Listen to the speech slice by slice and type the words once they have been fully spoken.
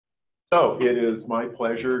So it is my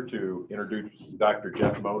pleasure to introduce Dr.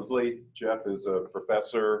 Jeff Mosley. Jeff is a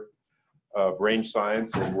professor of range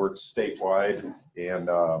science and works statewide and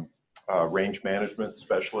range management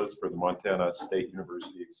specialist for the Montana State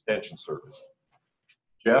University Extension Service.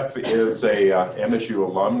 Jeff is a MSU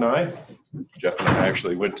alumni. Jeff and I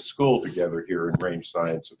actually went to school together here in range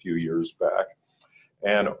science a few years back,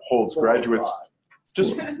 and holds graduates,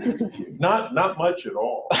 just a few, not much at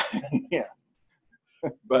all. Yeah.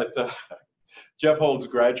 But Jeff holds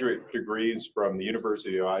graduate degrees from the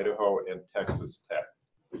University of Idaho and Texas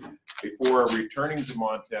Tech. Before returning to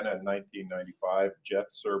Montana in 1995, Jeff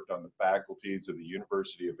served on the faculties of the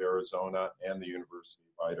University of Arizona and the University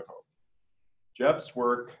of Idaho. Jeff's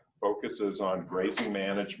work focuses on grazing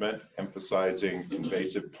management, emphasizing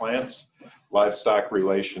invasive plants, livestock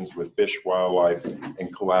relations with fish, wildlife,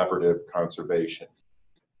 and collaborative conservation.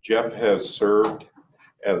 Jeff has served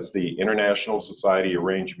as the International Society of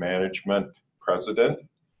Range Management president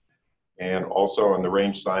and also on the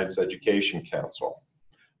Range Science Education Council.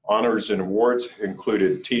 Honors and awards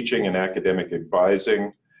included teaching and academic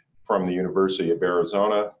advising from the University of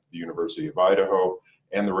Arizona, the University of Idaho,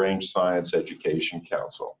 and the Range Science Education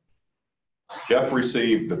Council. Jeff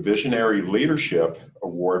received the Visionary Leadership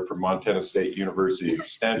Award from Montana State University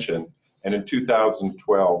Extension, and in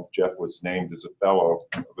 2012, Jeff was named as a fellow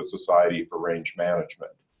of the Society for Range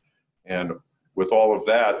Management. And with all of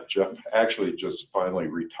that, Jeff actually just finally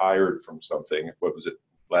retired from something. What was it,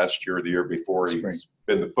 last year or the year before? He's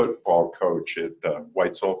been the football coach at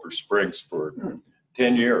White Sulphur Springs for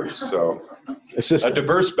 10 years. So assistant. A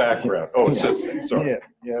diverse background. Oh, assistant, sorry.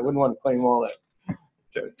 Yeah, I wouldn't want to claim all that.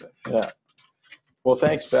 Okay. Yeah. Well,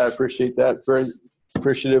 thanks, Pat. I appreciate that. Very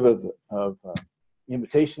appreciative of the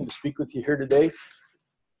invitation to speak with you here today.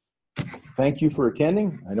 Thank you for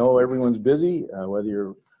attending. I know everyone's busy, whether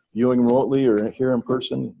you're viewing remotely or here in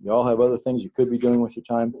person. You all have other things you could be doing with your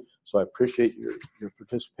time. So I appreciate your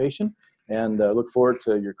participation and look forward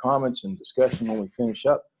to your comments and discussion when we finish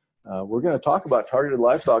up. We're going to talk about targeted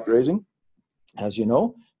livestock grazing. As you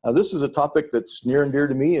know, this is a topic that's near and dear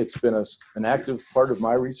to me. It's been an active part of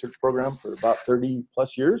my research program for about 30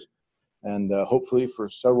 plus years, and hopefully for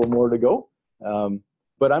several more to go.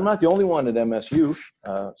 But I'm not the only one at MSU,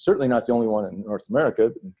 certainly not the only one in North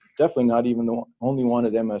America, definitely not even the only one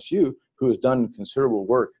at MSU who has done considerable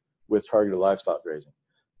work with targeted livestock grazing.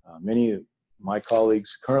 Many of my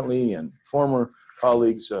colleagues currently and former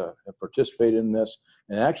colleagues have participated in this,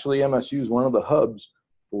 and actually MSU is one of the hubs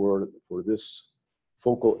for this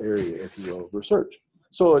focal area, if you will, of research.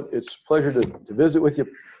 So it's a pleasure to visit with you.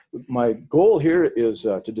 My goal here is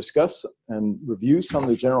to discuss and review some of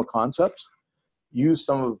the general concepts, use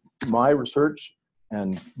some of my research,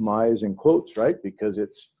 and my is in quotes, right? Because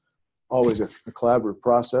it's always a collaborative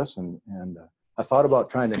process. And I thought about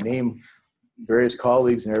trying to name various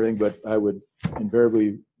colleagues and everything, but I would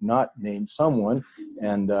invariably not name someone,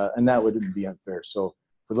 and that wouldn't be unfair. So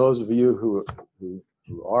for those of you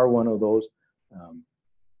who are one of those,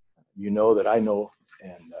 you know that I know,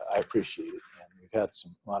 and I appreciate it. And we've had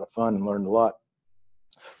a lot of fun and learned a lot.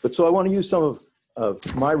 But so I want to use some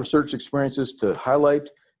of my research experiences to highlight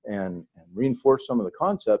and reinforce some of the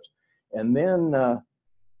concepts. And then,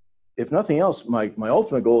 if nothing else, my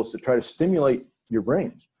ultimate goal is to try to stimulate your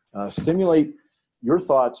brains, stimulate your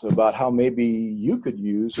thoughts about how maybe you could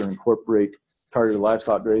use or incorporate targeted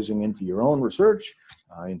livestock grazing into your own research,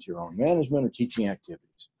 into your own management or teaching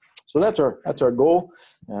activities. So that's our goal,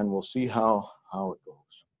 and we'll see how it goes.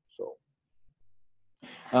 So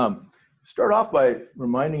start off by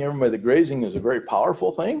reminding everybody that grazing is a very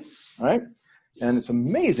powerful thing, right? And it's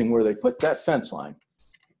amazing where they put that fence line,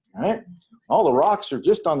 right? All the rocks are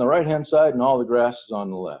just on the right-hand side and all the grass is on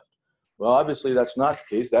the left. Well, obviously that's not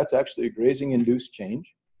the case. That's actually a grazing-induced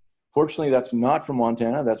change. Fortunately, that's not from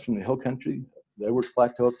Montana. That's from the hill country, the Edwards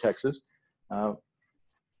Plateau of Texas.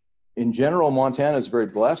 In general, Montana is very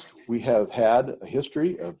blessed. We have had a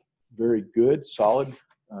history of very good, solid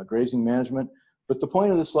grazing management. But the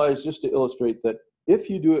point of this slide is just to illustrate that if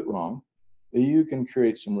you do it wrong, you can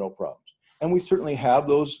create some real problems. And we certainly have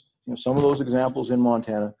those, some of those examples in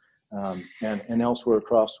Montana and elsewhere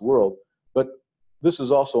across the world. But this is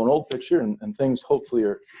also an old picture, and things hopefully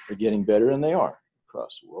are getting better, and they are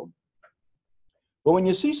across the world. But when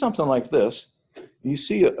you see something like this, you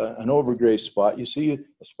see an overgrazed spot, you see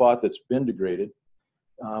a spot that's been degraded,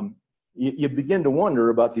 you begin to wonder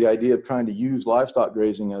about the idea of trying to use livestock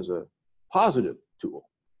grazing as a positive tool.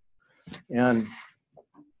 And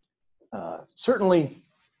certainly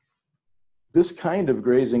this kind of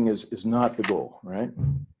grazing is not the goal, right?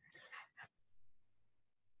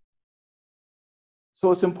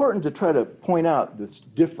 So it's important to try to point out this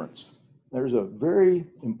difference there's a very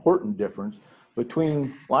important difference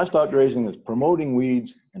between livestock grazing that's promoting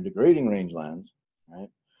weeds and degrading rangelands, right,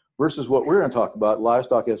 versus what we're going to talk about,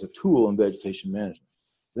 livestock as a tool in vegetation management.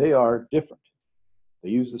 They are different. They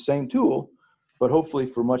use the same tool, but hopefully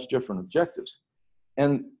for much different objectives.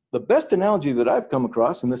 And the best analogy that I've come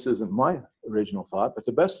across, and this isn't my original thought, but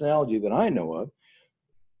the best analogy that I know of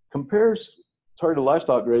compares targeted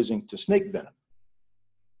livestock grazing to snake venom,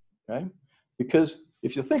 okay? Because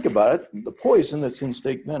if you think about it, the poison that's in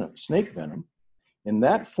snake venom, in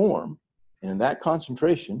that form and in that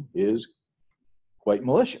concentration is quite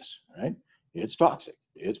malicious, right? It's toxic,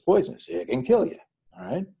 it's poisonous, it can kill you,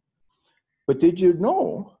 all right? But did you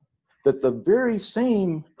know that the very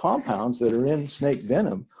same compounds that are in snake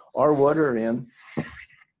venom are what are in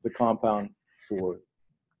the compound for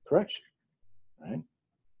correction, right?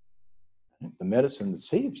 The medicine that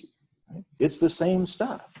saves you, right? It's the same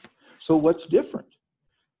stuff. So what's different?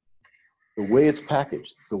 The way it's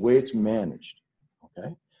packaged, the way it's managed,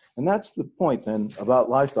 okay? And that's the point then about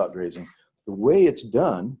livestock grazing. The way it's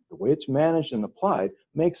done, the way it's managed and applied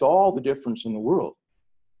makes all the difference in the world,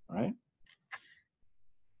 right?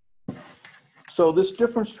 So this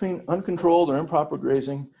difference between uncontrolled or improper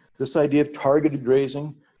grazing, this idea of targeted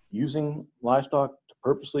grazing, using livestock to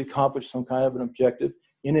purposely accomplish some kind of an objective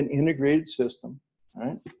in an integrated system,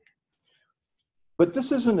 right? But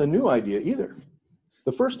this isn't a new idea either.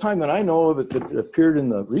 The first time that I know of it that appeared in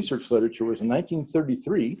the research literature was in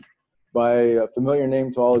 1933 by a familiar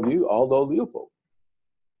name to all of you, Aldo Leopold,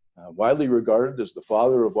 widely regarded as the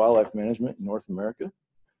father of wildlife management in North America.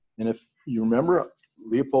 And if you remember,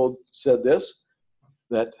 Leopold said this,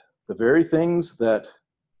 that the very things that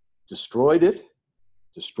destroyed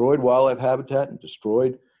wildlife habitat and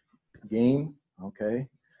destroyed game, okay,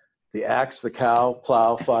 the axe, the cow,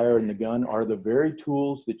 plow, fire, and the gun are the very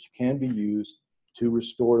tools that can be used to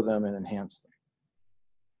restore them and enhance them.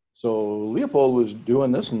 So Leopold was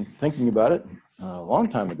doing this and thinking about it a long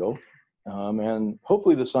time ago, and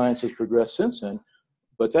hopefully the science has progressed since then,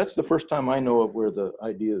 but that's the first time I know of where the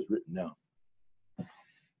idea is written down.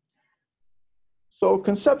 So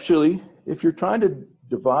conceptually, if you're trying to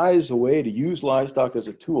devise a way to use livestock as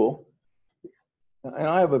a tool, and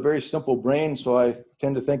I have a very simple brain, so I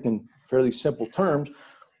tend to think in fairly simple terms,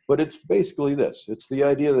 but it's basically this. It's the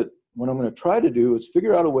idea that what I'm going to try to do is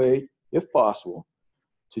figure out a way, if possible,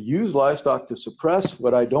 to use livestock to suppress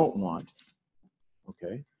what I don't want,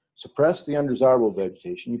 okay? Suppress the undesirable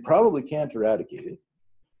vegetation. You probably can't eradicate it,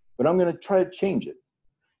 but I'm going to try to change it.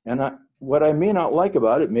 And what I may not like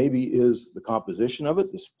about it maybe is the composition of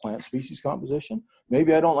it, this plant species composition.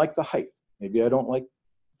 Maybe I don't like the height. Maybe I don't like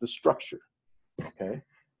the structure, okay?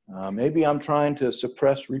 Maybe I'm trying to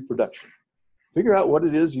suppress reproduction. Figure out what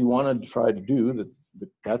it is you want to try to do,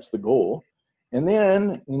 that's the goal. And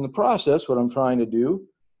then in the process, what I'm trying to do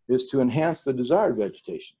is to enhance the desired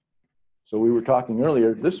vegetation. So we were talking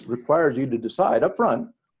earlier, this requires you to decide up front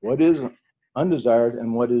what is undesired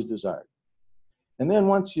and what is desired. And then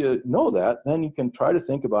once you know that, then you can try to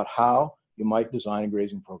think about how you might design a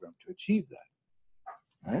grazing program to achieve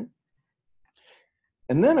that, right?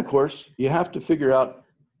 And then, of course, you have to figure out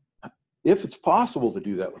if it's possible to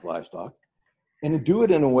do that with livestock and to do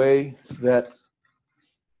it in a way that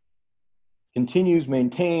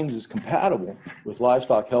maintains, is compatible with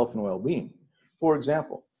livestock health and well-being. For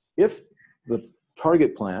example, if the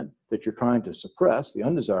target plant that you're trying to suppress, the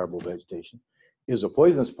undesirable vegetation, is a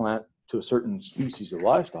poisonous plant to a certain species of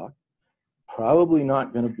livestock, probably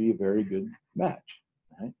not going to be a very good match,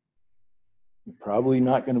 right? You're probably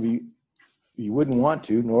not going to be, you wouldn't want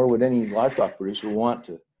to, nor would any livestock producer want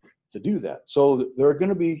to do that. So there are going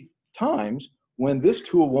to be times when this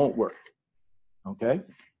tool won't work, okay?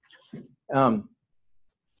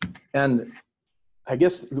 And I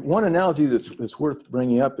guess one analogy that's worth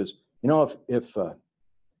bringing up is, you know,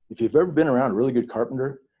 if you've ever been around a really good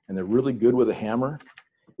carpenter and they're really good with a hammer,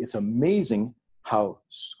 it's amazing how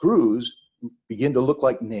screws begin to look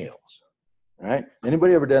like nails, right?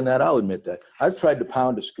 Anybody ever done that? I'll admit that. I've tried to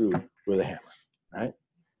pound a screw with a hammer, right?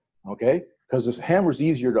 Okay, because the hammer's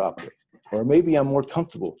easier to operate. Or maybe I'm more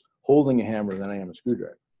comfortable holding a hammer than I am a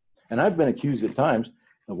screwdriver. And I've been accused at times,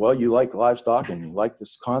 well, you like livestock and you like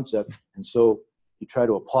this concept, and so you try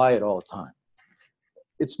to apply it all the time.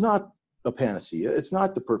 It's not a panacea. It's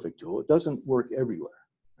not the perfect tool. It doesn't work everywhere,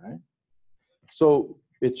 right? So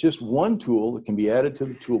it's just one tool that can be added to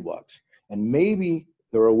the toolbox. And maybe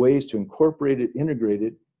there are ways to incorporate it, integrate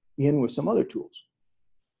it in with some other tools.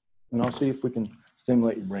 And I'll see if we can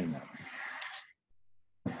stimulate your brain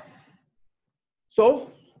now.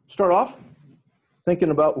 So start off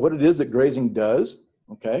thinking about what it is that grazing does,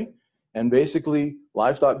 okay? And basically,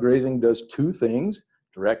 livestock grazing does two things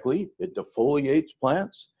directly. It defoliates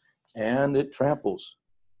plants and it tramples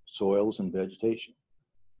soils and vegetation,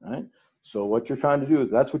 right? So what you're trying to do,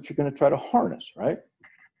 that's what you're going to try to harness, right?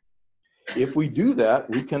 If we do that,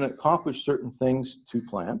 we can accomplish certain things to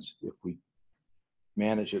plants if we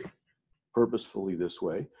manage it purposefully this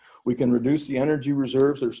way. We can reduce the energy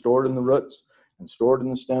reserves that are stored in the roots and stored in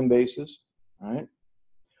the stem bases, right?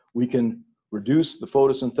 We can reduce the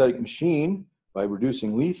photosynthetic machine by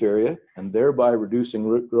reducing leaf area and thereby reducing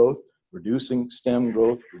root growth, reducing stem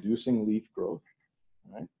growth, reducing leaf growth,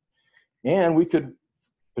 right? And we could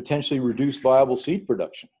potentially reduce viable seed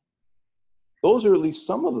production. Those are at least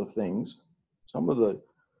some of the things, some of the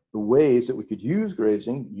ways that we could use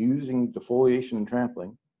grazing, using defoliation and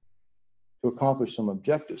trampling to accomplish some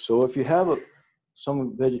objectives. So if you have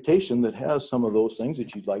some vegetation that has some of those things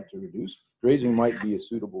that you'd like to reduce, grazing might be a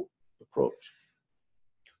suitable approach.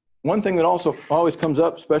 One thing that also always comes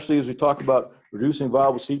up, especially as we talk about reducing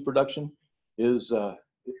viable seed production, is the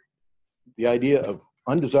idea of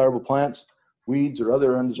undesirable plants, weeds, or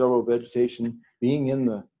other undesirable vegetation being in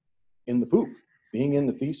the poop, being in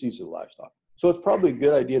the feces of the livestock. So it's probably a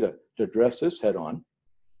good idea to address this head on.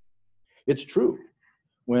 It's true.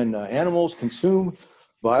 When animals consume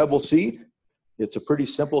viable seed, it's a pretty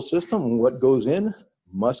simple system. What goes in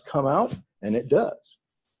must come out, and it does.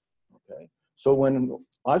 Okay. So when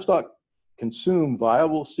livestock consume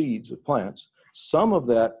viable seeds of plants, some of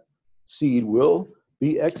that seed will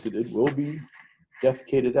be exited, will be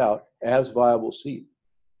defecated out as viable seed,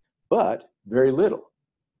 but very little.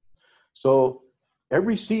 So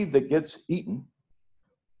every seed that gets eaten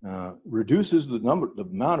reduces the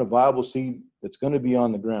amount of viable seed that's going to be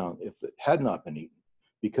on the ground if it had not been eaten,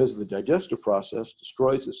 because the digestive process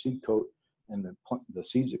destroys the seed coat and the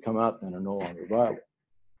seeds that come out then are no longer viable.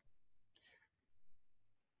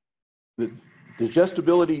 The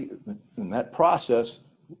digestibility in that process,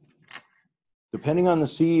 depending on the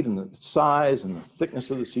seed and the size and the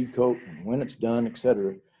thickness of the seed coat and when it's done, et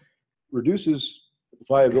cetera, reduces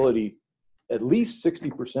viability at least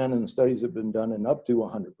 60% in the studies that have been done and up to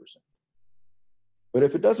 100%. But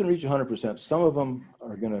if it doesn't reach 100%, some of them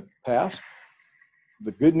are going to pass.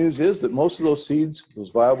 The good news is that most of those seeds, those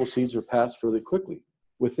viable seeds, are passed fairly quickly,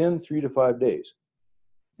 within 3 to 5 days.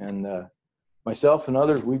 And myself and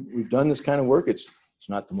others, we've done this kind of work. It's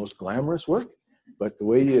not the most glamorous work, but the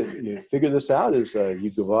way you figure this out is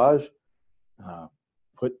you gavage,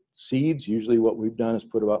 put seeds. Usually what we've done is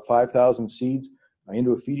put about 5,000 seeds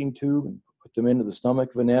into a feeding tube and put them into the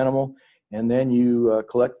stomach of an animal. And then you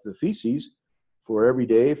collect the feces for every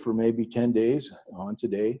day for maybe 10 days, once a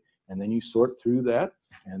day. And then you sort through that,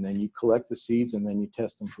 and then you collect the seeds, and then you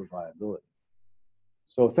test them for viability.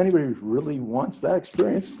 So if anybody really wants that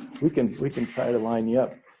experience, we can try to line you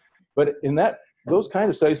up. But in those kind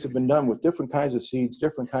of studies have been done with different kinds of seeds,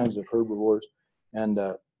 different kinds of herbivores. And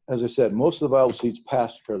as I said, most of the viable seeds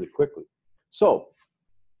passed fairly quickly. So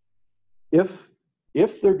if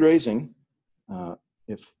they're grazing,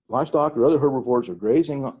 if livestock or other herbivores are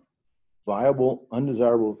grazing viable,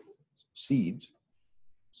 undesirable seeds,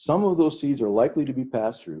 some of those seeds are likely to be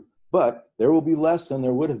passed through, but there will be less than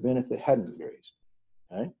there would have been if they hadn't grazed,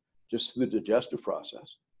 okay? Just through the digestive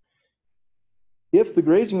process. If the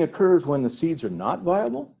grazing occurs when the seeds are not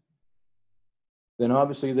viable, then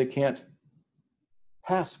obviously they can't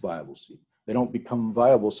pass viable seed. They don't become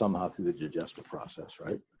viable somehow through the digestive process,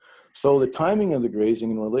 right? So the timing of the grazing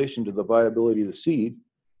in relation to the viability of the seed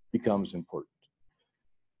becomes important.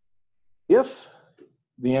 If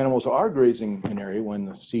the animals are grazing an area when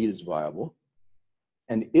the seed is viable,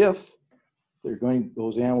 and if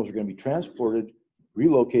those animals are going to be transported,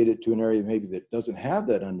 relocated to an area maybe that doesn't have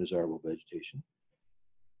that undesirable vegetation,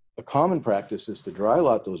 a common practice is to dry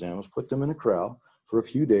lot those animals, put them in a corral for a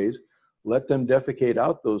few days, let them defecate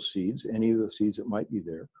out those seeds, any of the seeds that might be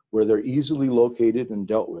there, where they're easily located and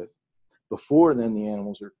dealt with, before then the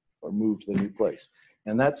animals are moved to the new place.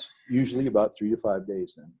 And that's usually about 3 to 5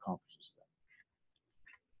 days then accomplishes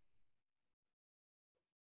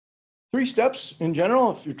that. 3 steps in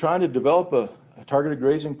general if you're trying to develop a targeted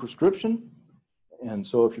grazing prescription. And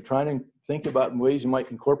so if you're trying to think about ways you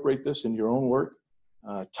might incorporate this in your own work,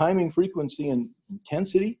 timing, frequency, and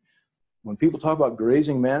intensity. When people talk about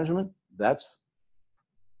grazing management, that's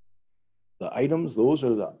the items, those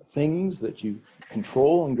are the things that you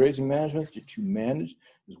control in grazing management, that you manage.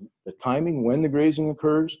 The timing, when the grazing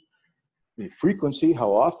occurs, the frequency,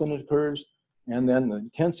 how often it occurs, and then the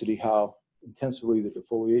intensity, how intensively the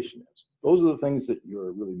defoliation is. Those are the things that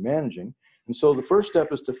you're really managing. And so the first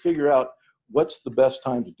step is to figure out what's the best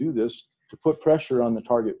time to do this to put pressure on the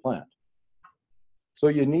target plant. So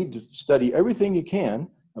you need to study everything you can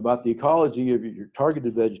about the ecology of your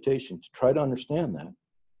targeted vegetation to try to understand that.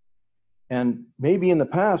 And maybe in the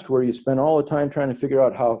past where you spent all the time trying to figure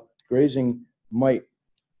out how grazing might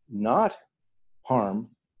not harm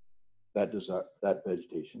that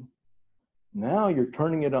vegetation, now you're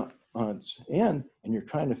turning it on its end and you're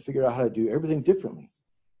trying to figure out how to do everything differently.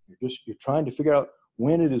 You're trying to figure out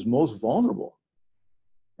when it is most vulnerable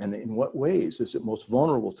and in what ways is it most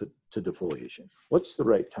vulnerable to defoliation. What's the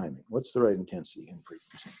right timing? What's the right intensity and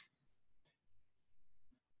frequency?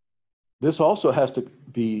 This also has to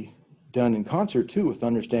be done in concert too with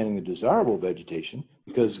understanding the desirable vegetation,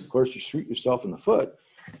 because of course you shoot yourself in the foot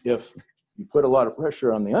if you put a lot of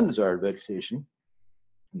pressure on the undesired vegetation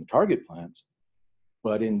in the target plants.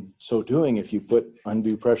 But in so doing, if you put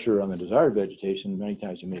undue pressure on the desired vegetation, many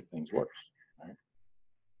times you make things worse. Right?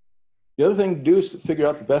 The other thing to do is to figure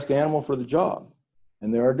out the best animal for the job.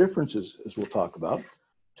 And there are differences, as we'll talk about,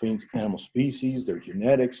 between animal species, their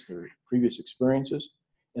genetics, their previous experiences,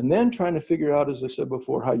 and then trying to figure out, as I said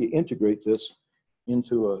before, how you integrate this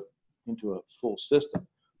into a full system.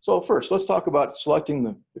 So first, let's talk about selecting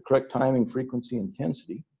the correct timing, frequency,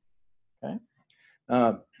 intensity. Okay.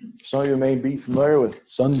 Some of you may be familiar with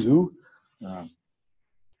Sun Tzu.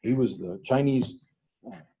 He was the Chinese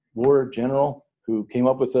warrior general who came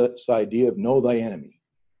up with this idea of know thy enemy.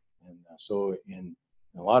 And so in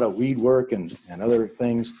a lot of weed work and other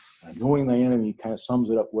things, knowing thy enemy kind of sums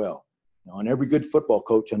it up well. Now, and every good football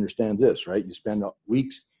coach understands this, right? You spend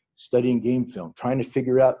weeks studying game film, trying to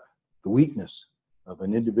figure out the weakness of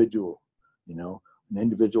an individual, an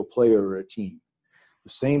individual player or a team.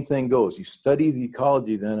 The same thing goes. You study the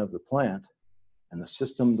ecology then of the plant and the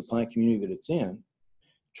system, the plant community that it's in,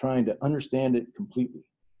 trying to understand it completely.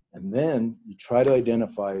 And then you try to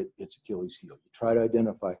identify its Achilles heel. You try to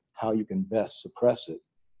identify how you can best suppress it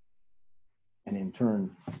and in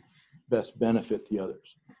turn best benefit the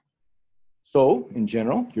others. So in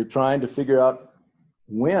general, you're trying to figure out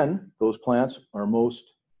when those plants are most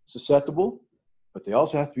susceptible, but they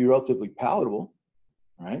also have to be relatively palatable,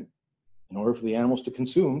 right? In order for the animals to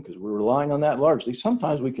consume, because we're relying on that largely.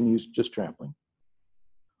 Sometimes we can use just trampling.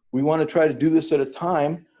 We want to try to do this at a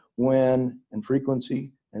time when, and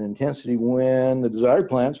frequency and intensity, when the desired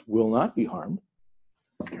plants will not be harmed.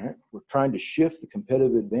 Right? We're trying to shift the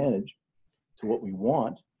competitive advantage to what we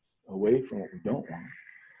want away from what we don't want.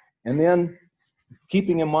 And then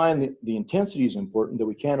keeping in mind that the intensity is important, that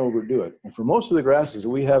we can't overdo it. And for most of the grasses that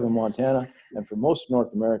we have in Montana and for most of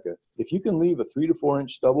North America, if you can leave a 3 to 4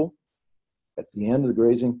 inch stubble at the end of the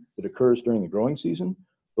grazing that occurs during the growing season,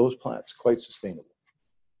 those plants are quite sustainable.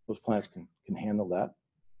 Those plants can handle that.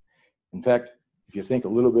 In fact, if you think a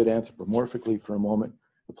little bit anthropomorphically for a moment,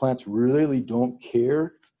 the plants really don't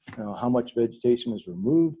care how much vegetation is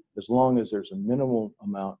removed as long as there's a minimal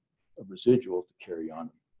amount of residual to carry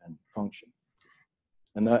on and function.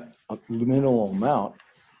 And that minimal amount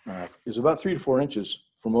is about 3 to 4 inches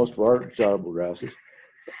for most of our desirable grasses.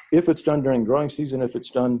 If it's done during growing season, if it's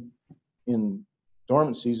done in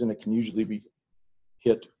dormant season, it can usually be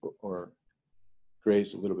hit or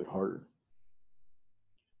grazed a little bit harder.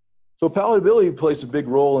 So palatability plays a big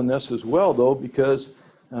role in this as well, though, because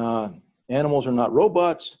animals are not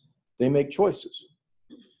robots. They make choices.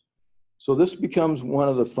 So this becomes one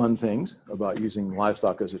of the fun things about using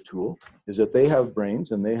livestock as a tool, is that they have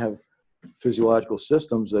brains and they have physiological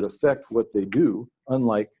systems that affect what they do,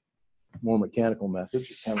 unlike more mechanical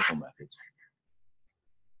methods or chemical methods.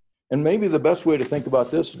 And maybe the best way to think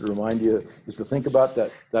about this, to remind you, is to think about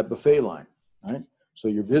that buffet line, right? So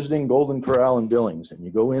you're visiting Golden Corral in Billings, and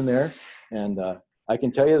you go in there, and I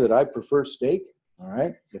can tell you that I prefer steak, all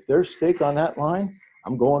right? If there's steak on that line,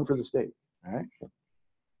 I'm going for the steak, all right?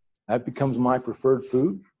 That becomes my preferred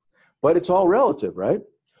food, but it's all relative, right?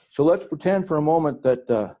 So let's pretend for a moment that,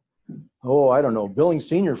 I don't know, Billings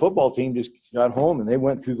senior football team just got home and they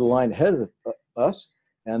went through the line ahead of us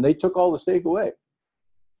and they took all the steak away.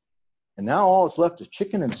 And now all that's left is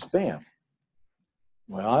chicken and Spam.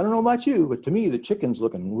 Well, I don't know about you, but to me, the chicken's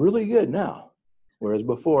looking really good now, whereas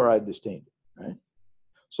before I disdained it, right?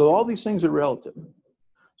 So all these things are relative.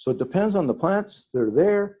 So it depends on the plants that are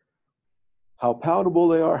there, how palatable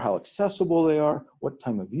they are, how accessible they are, what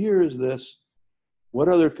time of year is this, what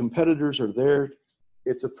other competitors are there.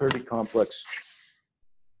 It's a fairly complex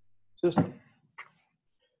system.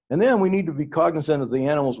 And then we need to be cognizant of the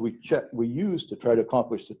animals we use to try to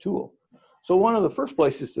accomplish the tool. So one of the first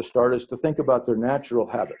places to start is to think about their natural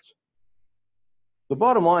habits. The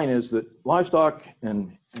bottom line is that livestock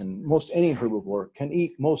and most any herbivore can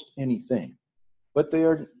eat most anything, but they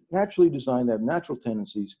are naturally designed to have natural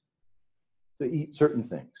tendencies to eat certain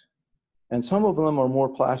things. And some of them are more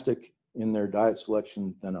plastic in their diet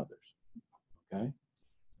selection than others, okay?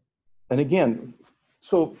 And again,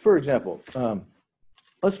 so for example,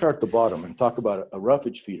 let's start at the bottom and talk about a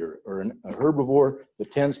roughage feeder or a herbivore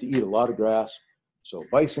that tends to eat a lot of grass. So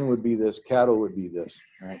bison would be this, cattle would be this,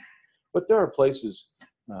 right? But there are places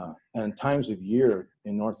and times of year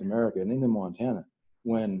in North America and in Montana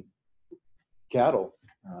when cattle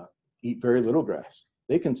eat very little grass.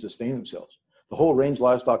 They can sustain themselves. The whole range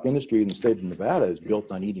livestock industry in the state of Nevada is built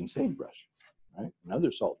on eating sagebrush, right? And other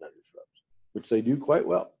salt-bearing shrubs, which they do quite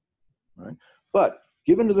well, right? But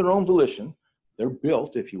given to their own volition, they're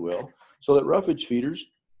built, if you will, so that roughage feeders,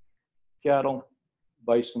 cattle,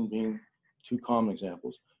 bison being two common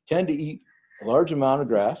examples, tend to eat a large amount of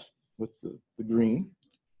grass with the green.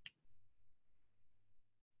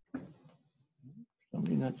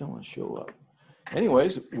 Somebody not don't want to show up.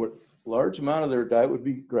 Anyways, a large amount of their diet would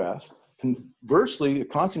be grass. Conversely, a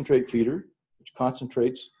concentrate feeder, which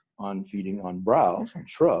concentrates on feeding on browse, on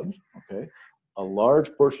shrubs, okay? A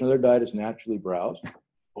large portion of their diet is naturally browse,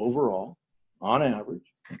 overall, on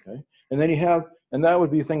average, okay? And then you have, and that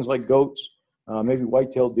would be things like goats, maybe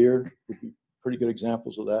white-tailed deer would be pretty good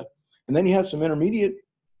examples of that. And then you have some intermediate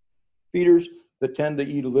feeders that tend to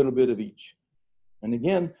eat a little bit of each. And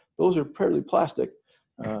again, those are fairly plastic,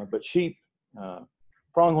 but sheep,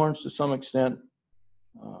 pronghorns to some extent,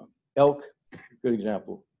 elk, good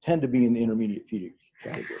example, tend to be in the intermediate feeding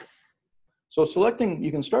category. So selecting,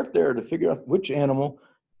 you can start there to figure out which animal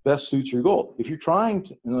best suits your goal. If you're trying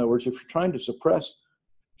to, in other words, if you're trying to suppress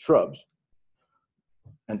shrubs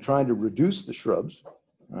and trying to reduce the shrubs,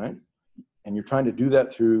 right, and you're trying to do that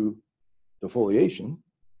through defoliation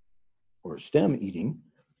or stem eating,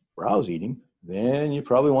 browse eating, then you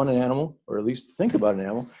probably want an animal, or at least think about an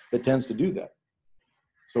animal that tends to do that.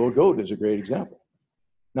 So a goat is a great example.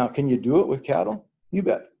 Now, can you do it with cattle? You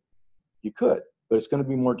bet. You could, but it's going to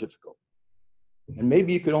be more difficult. And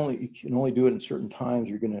maybe you can only do it in certain times.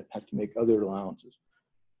 You're going to have to make other allowances.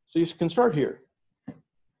 So you can start here.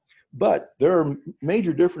 But there are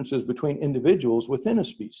major differences between individuals within a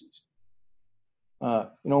species.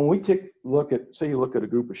 When we take a look at, say you look at a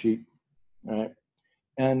group of sheep, right?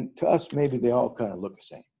 And to us, maybe they all kind of look the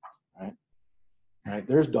same, right? Right,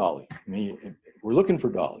 there's Dolly. I mean, we're looking for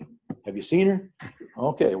Dolly. Have you seen her?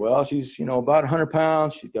 Okay, well, she's, about 100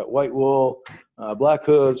 pounds. She's got white wool, black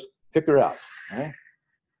hooves. Pick her out, right?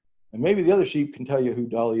 And maybe the other sheep can tell you who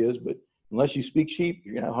Dolly is, but unless you speak sheep,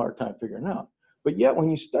 you're going to have a hard time figuring it out. But yet, when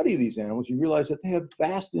you study these animals, you realize that they have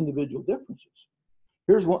vast individual differences.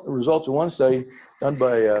 Here's the results of one study done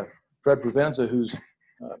by Fred Provenza, who's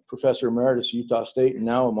professor emeritus at Utah State and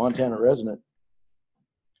now a Montana resident.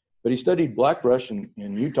 But he studied blackbrush in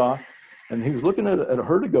Utah, and he was looking at a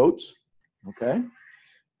herd of goats, okay?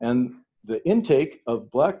 And the intake of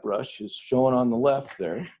blackbrush is shown on the left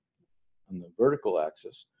there, on the vertical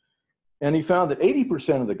axis. And he found that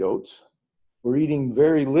 80% of the goats were eating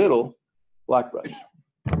very little blackbrush,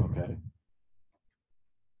 okay?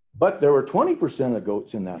 But there were 20% of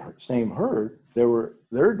goats in that same herd,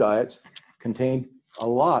 their diets contained a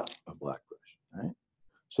lot of blackbrush, right?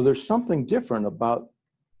 So there's something different about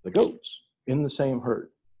the goats in the same herd,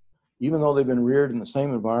 even though they've been reared in the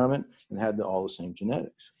same environment and had all the same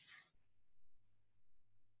genetics.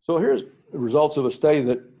 So here's the results of a study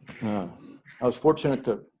that I was fortunate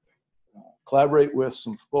to collaborate with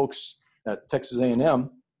some folks at Texas A&M,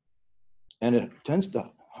 and it tends to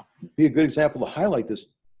be a good example to highlight these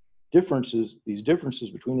differences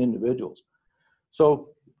between individuals. So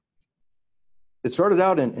it started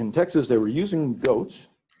out in Texas. They were using goats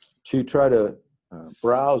to try to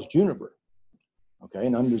browse juniper, okay,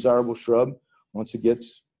 an undesirable shrub once it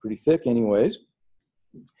gets pretty thick anyways.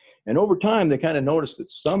 And over time, they kind of noticed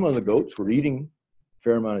that some of the goats were eating a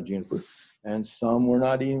fair amount of juniper and some were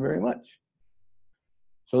not eating very much.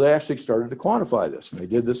 So they actually started to quantify this. And they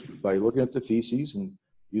did this by looking at the feces and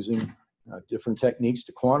using different techniques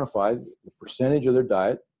to quantify the percentage of their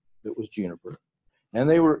diet that was juniper. And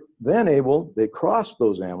they were then they crossed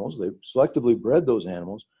those animals, they selectively bred those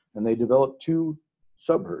animals, and they developed two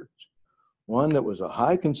subherds. One that was a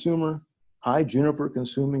high juniper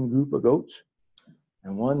consuming group of goats,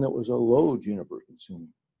 and one that was a low juniper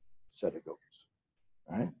consuming set of goats,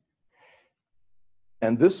 right?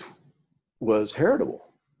 And this was heritable,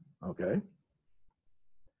 okay?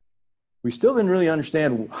 We still didn't really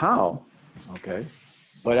understand how, okay?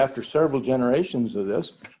 But after several generations of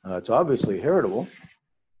this, it's obviously heritable.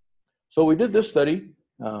 So we did this study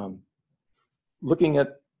looking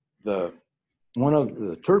at one of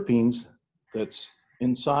the terpenes that's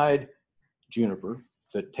inside juniper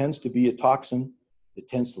that tends to be a toxin. It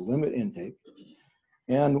tends to limit intake.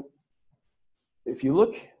 And if you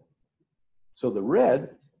look, so the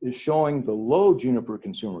red is showing the low juniper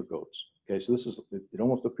consumer goats. Okay, so this is, it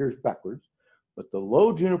almost appears backwards, but the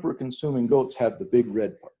low juniper consuming goats have the big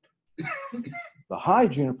red part. The high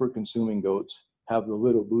juniper consuming goats have the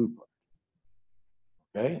little blue part.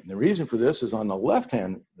 Okay, and the reason for this is on the left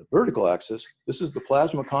hand, the vertical axis, this is the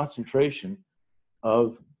plasma concentration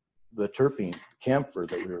of the terpene, camphor,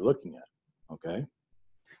 that we were looking at. Okay,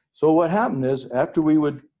 so what happened is after we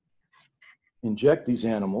would inject these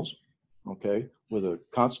animals, okay, with a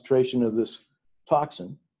concentration of this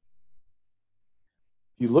toxin,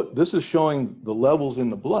 you look, this is showing the levels in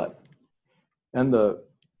the blood. And the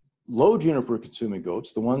low juniper consuming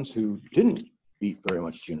goats, the ones who didn't eat very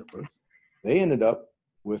much juniper, they ended up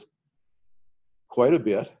with quite a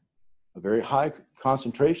bit, a very high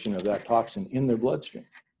concentration of that toxin in their bloodstream.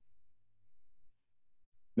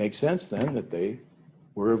 Makes sense then that they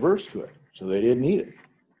were averse to it, so they didn't eat it.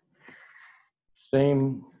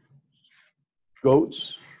 Same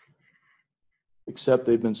goats, except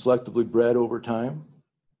they've been selectively bred over time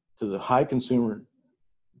to the high consumer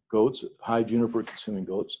goats, high juniper consuming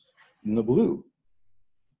goats in the blue,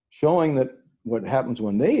 showing that what happens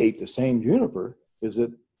when they ate the same juniper is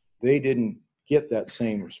that they didn't get that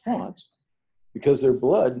same response because their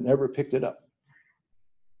blood never picked it up.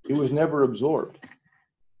 It was never absorbed.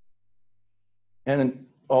 And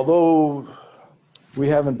although we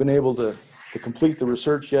haven't been able to complete the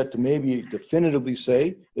research yet to maybe definitively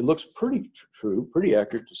say, it looks pretty true, pretty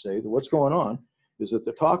accurate to say that what's going on is that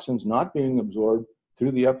the toxin's not being absorbed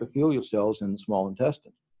through the epithelial cells in the small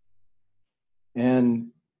intestine. And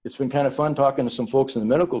it's been kind of fun talking to some folks in the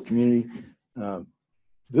medical community.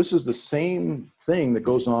 This is the same thing that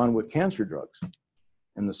goes on with cancer drugs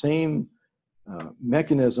and the same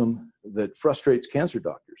mechanism that frustrates cancer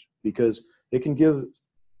doctors, because they can give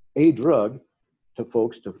a drug to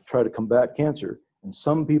folks to try to combat cancer, and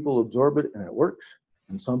some people absorb it and it works,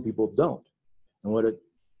 and some people don't. And what it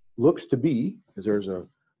looks to be is there's a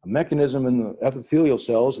mechanism in the epithelial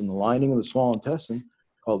cells in the lining of the small intestine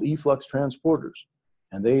called efflux transporters,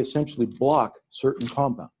 and they essentially block certain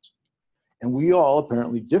compounds. And we all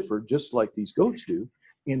apparently differ, just like these goats do,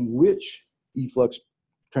 in which efflux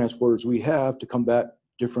transporters we have to combat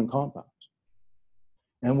different compounds.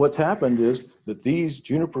 And what's happened is that these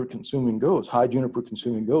juniper consuming goats, high juniper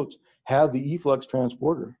consuming goats, have the efflux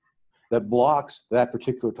transporter that blocks that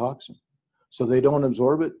particular toxin. So they don't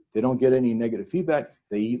absorb it, they don't get any negative feedback,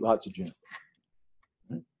 they eat lots of juniper.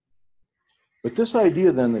 Right? But this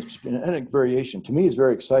idea then, this genetic variation, to me is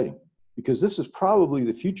very exciting, because this is probably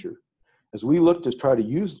the future as we look to try to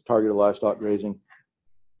use targeted livestock grazing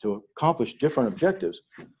to accomplish different objectives.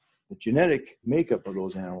 The genetic makeup of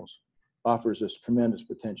those animals offers us tremendous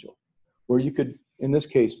potential, where you could, in this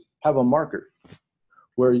case, have a marker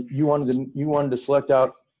where you wanted to select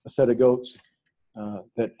out a set of goats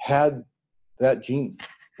that had that gene,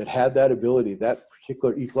 that had that ability, that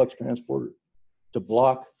particular efflux transporter to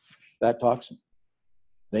block that toxin.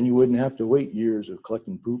 Then you wouldn't have to wait years of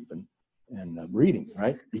collecting poop and breeding,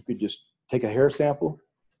 right? You could just take a hair sample,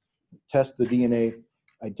 test the DNA,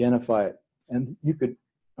 identify it, and you could,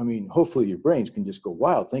 I mean, hopefully your brains can just go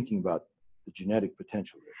wild thinking about the genetic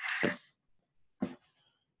potential there.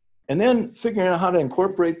 And then figuring out how to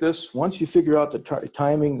incorporate this, once you figure out the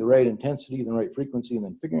timing, the right intensity, the right frequency, and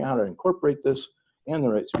then figuring out how to incorporate this and the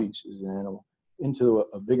right species of animal into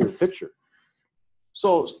a bigger picture.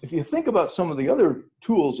 So if you think about some of the other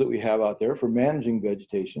tools that we have out there for managing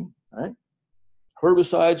vegetation, right?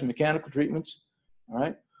 Herbicides, mechanical treatments, all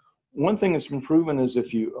right? One thing that's been proven is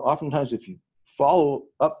oftentimes if you follow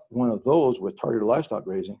up one of those with targeted livestock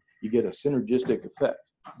grazing, you get a synergistic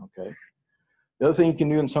effect, okay? The other thing you can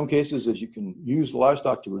do in some cases is you can use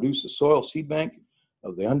livestock to reduce the soil seed bank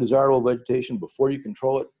of the undesirable vegetation before you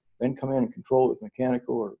control it, then come in and control it with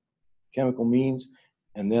mechanical or chemical means,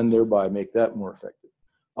 and then thereby make that more effective.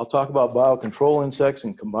 I'll talk about biocontrol insects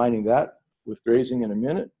and combining that with grazing in a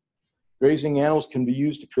minute. Grazing animals can be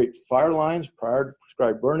used to create fire lines prior to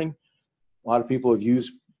prescribed burning. A lot of people have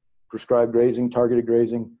used prescribed grazing, targeted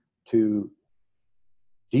grazing, to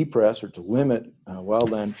depress or to limit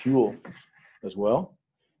wildland fuel as well.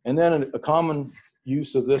 And then a common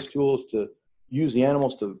use of this tool is to use the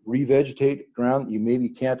animals to revegetate ground that you maybe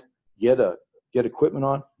can't get equipment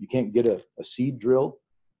on. You can't get a seed drill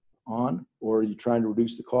on, or you're trying to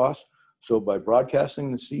reduce the cost. So by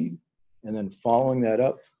broadcasting the seed and then following that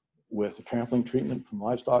up with a trampling treatment from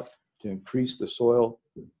livestock to increase the soil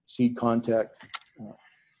seed contact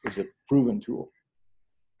is a proven tool.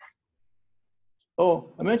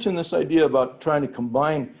 Oh, I mentioned this idea about trying to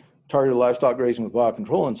combine targeted livestock grazing with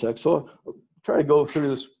biocontrol insects. So I'll try to go through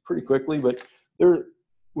this pretty quickly, but there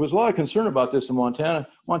was a lot of concern about this in Montana.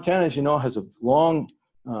 Montana, as you know, has a long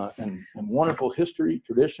and wonderful history,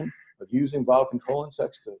 tradition of using biocontrol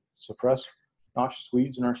insects to suppress noxious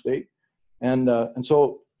weeds in our state. And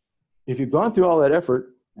so if you've gone through all that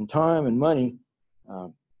effort and time and money,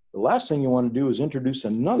 the last thing you want to do is introduce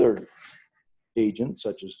another agent,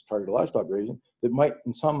 such as targeted livestock grazing, that might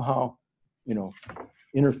somehow,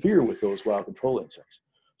 interfere with those biocontrol insects.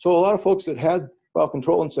 So a lot of folks that had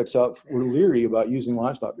biocontrol insects out were leery about using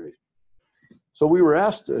livestock grazing. So we were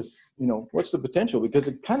asked if, what's the potential? Because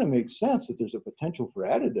it kind of makes sense that there's a potential for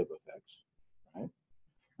additive effects, right?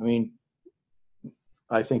 I mean,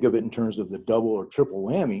 I think of it in terms of the double or triple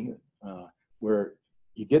whammy, where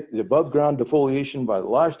you get the above ground defoliation by the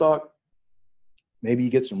livestock, maybe you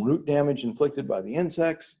get some root damage inflicted by the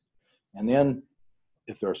insects, and then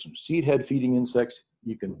if there are some seed head feeding insects,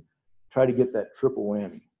 you can try to get that triple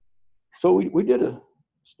whammy. So we did a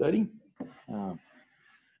study, and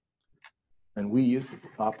we used the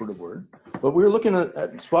operative word, but we were looking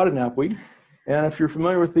at spotted knapweed, and if you're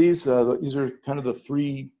familiar with these are kind of the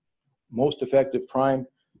three most effective prime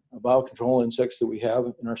biocontrol insects that we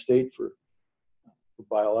have in our state for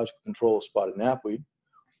biological control of spotted knapweed.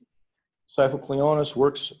 Cyphocleonis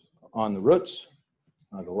works on the roots.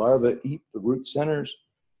 The larvae eat the root centers.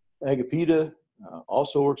 Agapita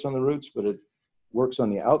also works on the roots, but it works on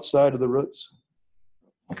the outside of the roots,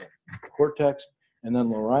 cortex, and then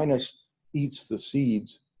Laurinus eats the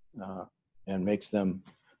seeds and makes them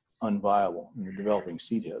unviable when you're developing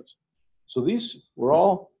seed heads. So these were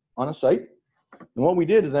all on a site. And what we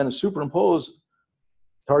did then is superimpose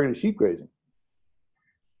targeted sheep grazing.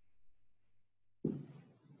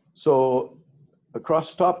 So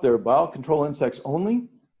across the top there, biocontrol insects only,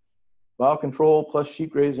 biocontrol plus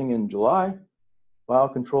sheep grazing in July,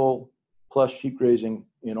 biocontrol plus sheep grazing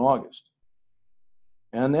in August.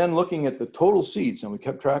 And then looking at the total seeds, and we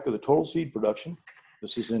kept track of the total seed production.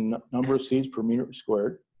 This is in number of seeds per meter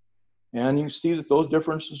squared. And you can see that those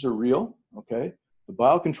differences are real, okay? The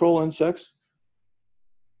biocontrol insects,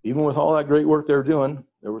 even with all that great work they're doing,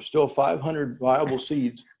 there were still 500 viable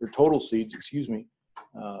seeds, or total seeds,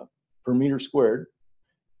 per meter squared.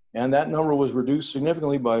 And that number was reduced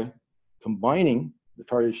significantly by combining the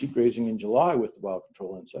targeted sheep grazing in July with the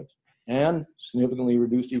biocontrol insects, and significantly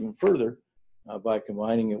reduced even further by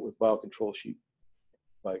combining it with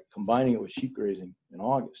sheep grazing in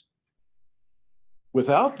August.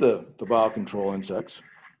 Without the biocontrol insects,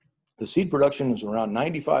 the seed production is around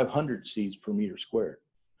 9,500 seeds per meter squared.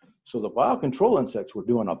 So the biocontrol insects were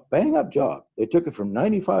doing a bang-up job. They took it from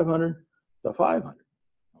 9,500 to 500,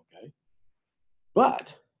 okay?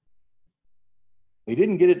 But they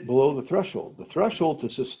didn't get it below the threshold. The threshold to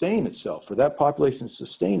sustain itself, for that population to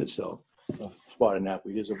sustain itself, of spotted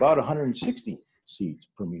knapweed, is about 160 seeds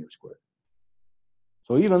per meter squared.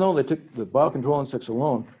 So even though they took the biocontrol insects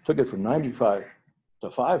alone, took it from 95 to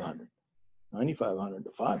 500, 9,500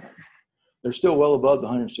 to 500, they're still well above the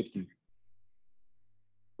 160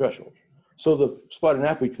 threshold. So the spotted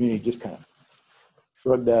knapweed community just kind of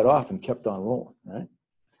shrugged that off and kept on rolling, right?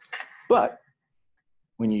 But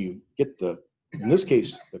when you get in this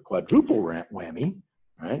case, the quadruple whammy,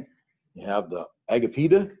 right? You have the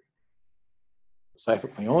Agapita,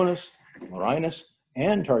 Cyphocleonis, Laurinus,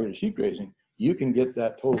 and targeted sheep grazing, you can get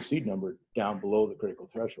that total seed number down below the critical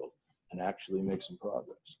threshold and actually make some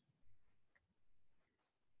progress.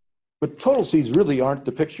 But total seeds really aren't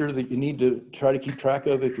the picture that you need to try to keep track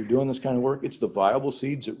of if you're doing this kind of work. It's the viable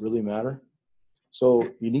seeds that really matter. So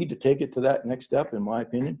you need to take it to that next step, in my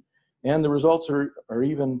opinion. And the results are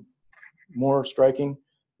even more striking,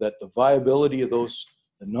 that the viability of the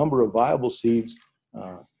number of viable seeds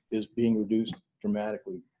is being reduced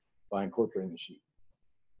dramatically by incorporating the sheep.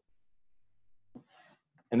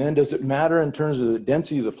 And then does it matter in terms of the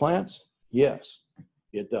density of the plants? Yes,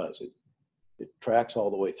 it does. It tracks all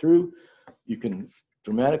the way through. You can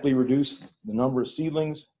dramatically reduce the number of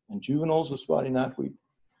seedlings and juveniles of spotted knapweed.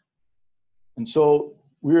 And so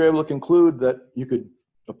we were able to conclude that you could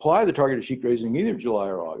apply the targeted sheep grazing either July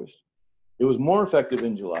or August. It was more effective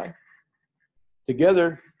in July.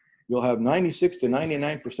 Together, you'll have 96 to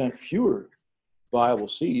 99% fewer viable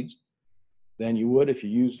seeds than you would if you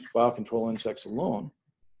used biocontrol insects alone.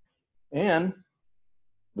 And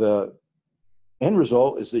the end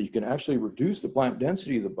result is that you can actually reduce the plant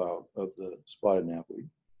density of the spotted knapweed.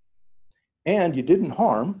 And you didn't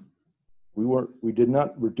harm, we did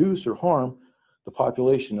not reduce or harm the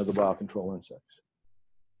population of the biocontrol insects.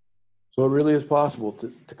 So it really is possible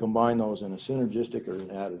to combine those in a synergistic or an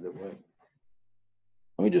additive way.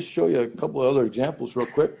 Let me just show you a couple of other examples real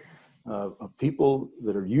quick of people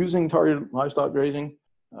that are using targeted livestock grazing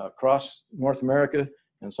across North America,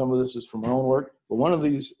 and some of this is from our own work. But one of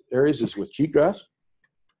these areas is with cheatgrass.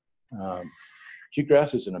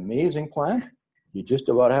 Cheatgrass is an amazing plant. You just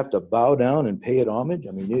about have to bow down and pay it homage.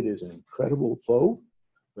 I mean, it is an incredible foe,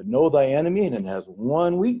 but know thy enemy, and it has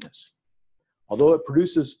one weakness. Although it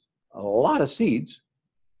produces a lot of seeds,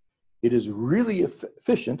 it is really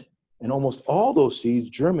efficient, and almost all those seeds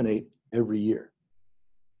germinate every year.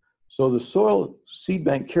 So the soil seed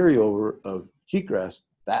bank carryover of cheatgrass,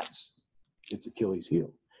 that's its Achilles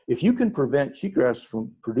heel. If you can prevent cheatgrass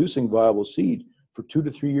from producing viable seed for 2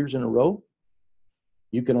 to 3 years in a row,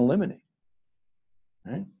 you can eliminate.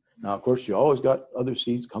 Right? Now, of course, you always got other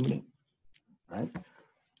seeds coming in, right?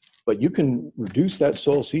 But you can reduce that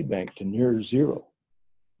soil seed bank to near zero.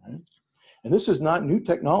 Right? And this is not new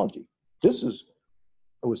technology.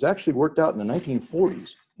 It was actually worked out in the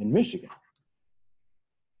 1940s in Michigan.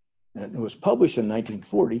 And it was published in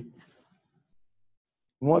 1940.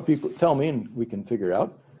 And what people tell me, and we can figure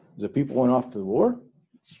out, is that people went off to the war,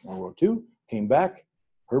 World War II, came back,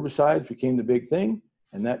 herbicides became the big thing,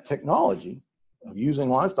 and that technology of using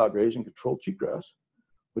livestock grazing controlled cheatgrass,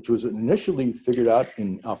 which was initially figured out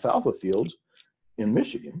in alfalfa fields in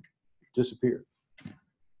Michigan, disappeared.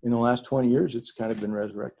 In the last 20 years, it's kind of been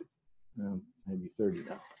resurrected, maybe 30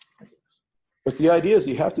 now, I guess. But the idea is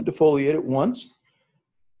you have to defoliate it once.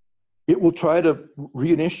 It will try to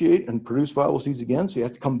reinitiate and produce viable seeds again, so you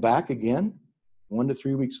have to come back again 1 to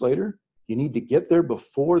 3 weeks later. You need to get there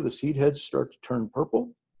before the seed heads start to turn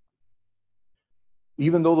purple.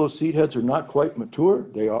 Even though those seed heads are not quite mature,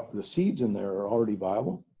 the seeds in there are already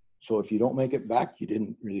viable. So if you don't make it back, you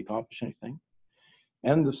didn't really accomplish anything.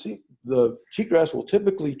 And the cheatgrass will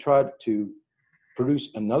typically try to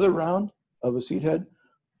produce another round of a seed head,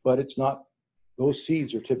 but those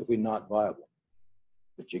seeds are typically not viable.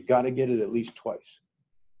 But you got to get it at least twice.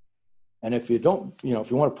 And if you don't,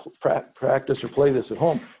 if you want to practice or play this at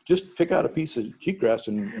home, just pick out a piece of cheatgrass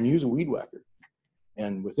and use a weed whacker.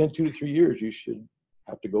 And within 2 to 3 years, you should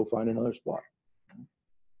have to go find another spot.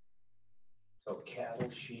 So cattle,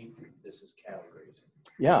 sheep, this is cattle grazing.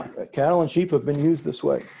 Yeah, cattle and sheep have been used this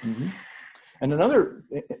way. Mm-hmm. And another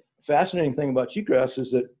fascinating thing about cheatgrass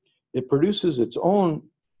is that it produces its own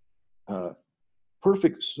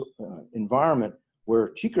perfect environment where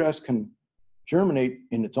cheatgrass can germinate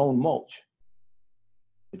in its own mulch.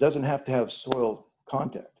 It doesn't have to have soil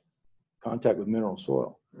contact with mineral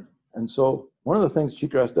soil. And so one of the things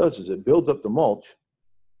cheatgrass does is it builds up the mulch,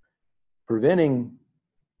 preventing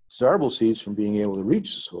desirable seeds from being able to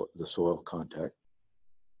reach the soil contact.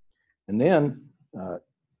 And then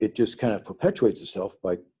it just kind of perpetuates itself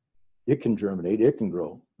by, it can germinate, it can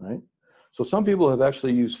grow, right? So some people have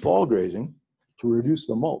actually used fall grazing to reduce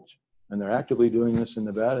the mulch, and they're actively doing this in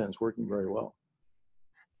Nevada, and it's working very well.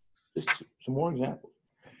 Just some more examples.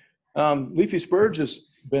 Leafy spurge has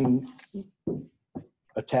been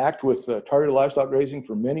attacked with targeted livestock grazing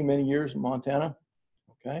for many, many years in Montana,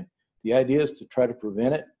 okay? The idea is to try to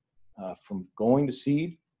prevent it from going to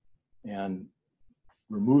seed and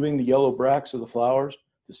removing the yellow bracts of the flowers.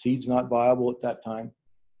 The seed's not viable at that time.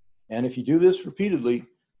 And if you do this repeatedly,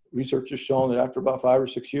 research has shown that after about 5 or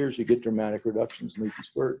 6 years, you get dramatic reductions in leafy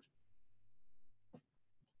spurge.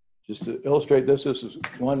 Just to illustrate this is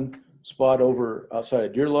one spot over outside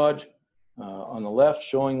of Deer Lodge on the left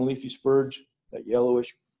showing leafy spurge, that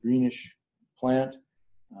yellowish, greenish plant.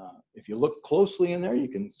 If you look closely in there, you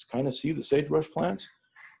can kind of see the sagebrush plants.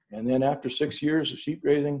 And then after 6 years of sheep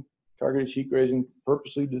grazing, targeted sheep grazing,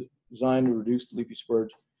 purposely designed to reduce the leafy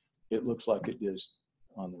spurge, it looks like it is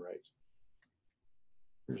on the right.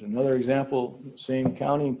 Here's another example, same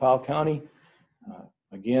county, Powell County.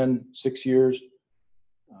 Again, 6 years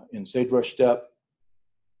in sagebrush steppe,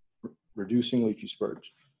 reducing leafy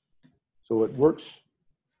spurge. So it works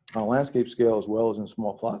on a landscape scale as well as in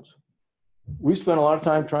small plots. We spent a lot of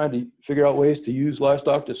time trying to figure out ways to use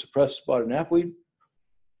livestock to suppress spotted knapweed.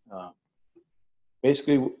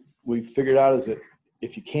 Basically, we figured out is that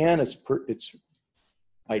if you can, it's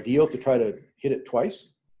ideal to try to hit it twice.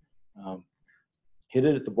 Hit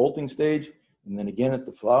it at the bolting stage and then again at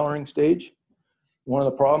the flowering stage. One of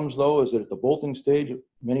the problems, though, is that at the bolting stage,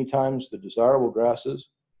 many times the desirable grasses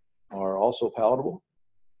are also palatable.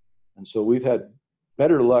 And so we've had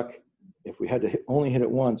better luck if we had to only hit it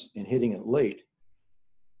once in hitting it late.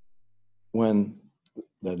 When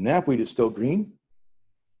the knapweed is still green,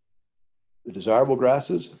 the desirable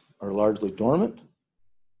grasses are largely dormant.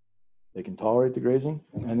 They can tolerate the grazing,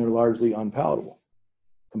 and they're largely unpalatable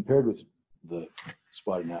compared with the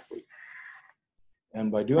spotted knapweed.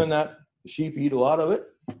 And by doing that, the sheep eat a lot of it.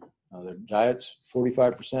 Their diet's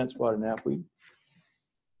 45% spotted knapweed.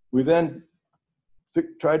 We then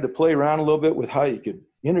tried to play around a little bit with how you could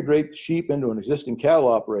integrate sheep into an existing cattle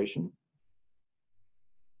operation.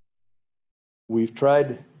 We've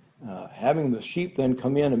tried having the sheep then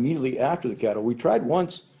come in immediately after the cattle. We tried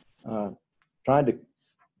once trying to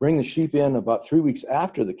bring the sheep in about 3 weeks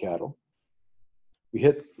after the cattle.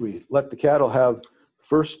 We let the cattle have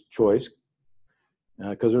first choice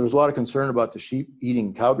because there was a lot of concern about the sheep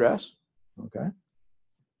eating cow grass. Okay,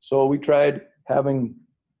 so we tried having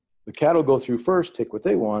the cattle go through first, take what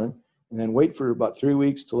they wanted, and then wait for about 3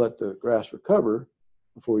 weeks to let the grass recover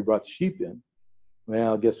before we brought the sheep in.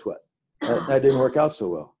 Well, guess what? That didn't work out so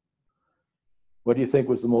well. What do you think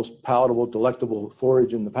was the most palatable, delectable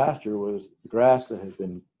forage in the pasture? Was the grass that had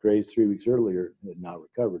been grazed 3 weeks earlier and had now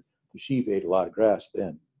recovered. The sheep ate a lot of grass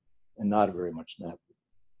then and not very much snap.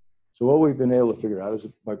 So what we've been able to figure out is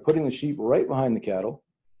by putting the sheep right behind the cattle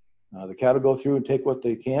go through and take what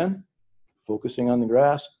they can, focusing on the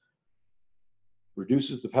grass,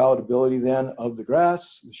 reduces the palatability then of the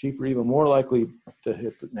grass. The sheep are even more likely to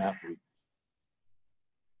hit the knapweed.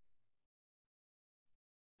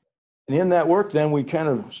 And in that work, then we kind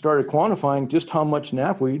of started quantifying just how much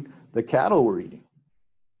knapweed the cattle were eating.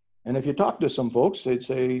 And if you talk to some folks, they'd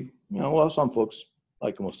say, well, some folks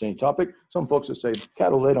like almost any topic. Some folks would say,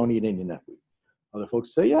 cattle, they don't eat any knapweed. Other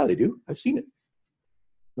folks say, yeah, they do. I've seen it.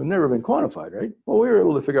 It's never been quantified, right? Well, we were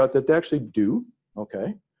able to figure out that they actually do.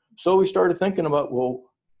 Okay. So we started thinking about, well,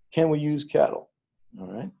 can we use cattle? All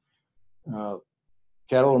right.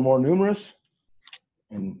 Cattle are more numerous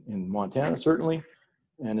in Montana, certainly,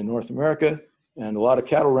 and in North America. And a lot of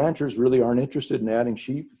cattle ranchers really aren't interested in adding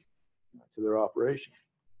sheep to their operation.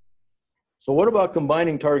 So what about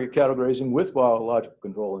combining target cattle grazing with biological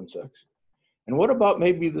control insects? And what about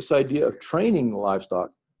maybe this idea of training the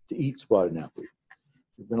livestock to eat spotted knapweed?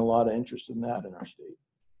 There's been a lot of interest in that in our state.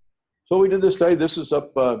 So we did this study. This is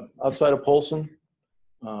up outside of Polson.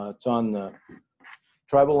 It's on the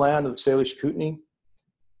tribal land of the Salish Kootenai.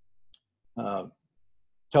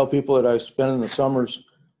 Tell people that I was spending the summers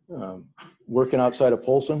working outside of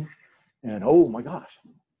Polson, and oh my gosh,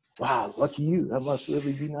 wow, lucky you. That must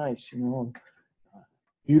really be nice,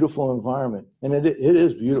 beautiful environment. And it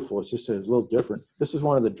is beautiful. It's just a little different. This is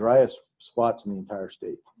one of the driest spots in the entire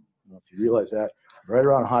state. I don't know if you realize that. Right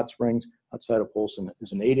around Hot Springs, outside of Polson,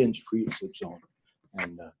 is an 8-inch creek slip zone.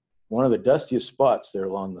 And one of the dustiest spots there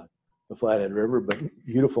along the Flathead River, but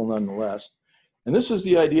beautiful nonetheless. And this is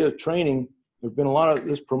the idea of training. There's been a lot of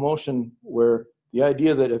this promotion where the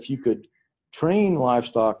idea that if you could train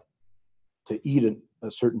livestock to eat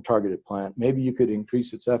a certain targeted plant, maybe you could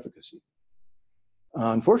increase its efficacy.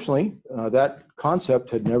 Unfortunately, that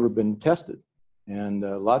concept had never been tested. And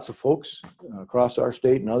lots of folks across our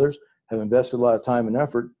state and others have invested a lot of time and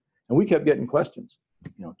effort, and we kept getting questions.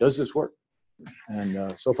 Does this work?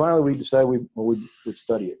 And so finally we decided we would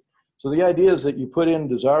study it. So the idea is that you put in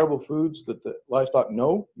desirable foods that the livestock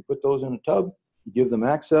know, you put those in a tub, you give them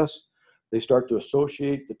access, they start to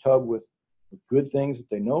associate the tub with good things that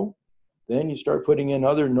they know. Then you start putting in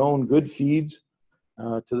other known good feeds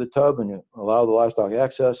to the tub, and you allow the livestock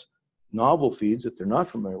access novel feeds that they're not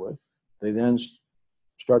familiar with. They then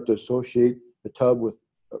start to associate the tub with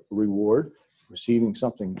a reward, receiving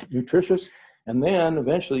something nutritious, and then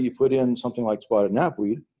eventually you put in something like spotted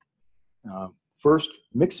knapweed, first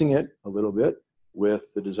mixing it a little bit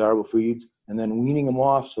with the desirable feeds, and then weaning them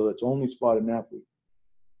off so it's only spotted knapweed.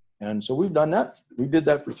 And so we've done that. We did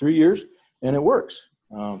that for 3 years, and it works.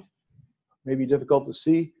 Maybe difficult to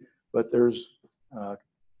see, but there's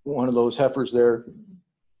one of those heifers there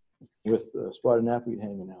with spotted knapweed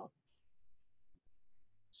hanging out.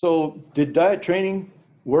 So did diet training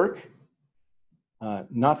work?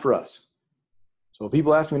 Not for us. So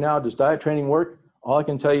people ask me now, does diet training work? All I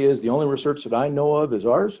can tell you is the only research that I know of is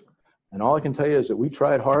ours. And all I can tell you is that we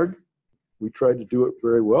tried hard. We tried to do it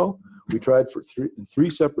very well. We tried in three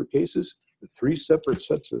separate cases, with 3 separate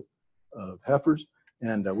sets of heifers.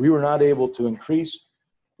 And we were not able to increase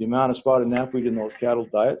the amount of spotted knapweed in those cattle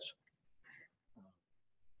diets.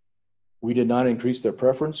 We did not increase their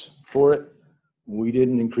preference for it. We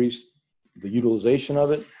didn't increase the utilization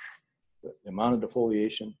of it, the amount of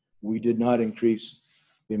defoliation. We did not increase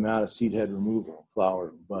the amount of seed head removal, flower,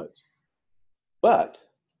 and buds. But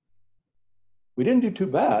we didn't do too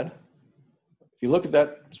bad. If you look at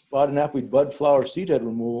that spotted knapweed bud, flower, seed head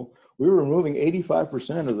removal, we were removing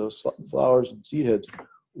 85% of those flowers and seed heads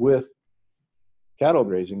with cattle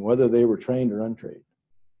grazing, whether they were trained or untrained.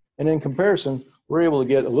 And in comparison, we're able to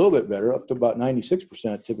get a little bit better, up to about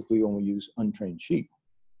 96% typically when we use untrained sheep.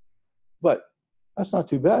 But that's not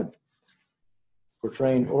too bad for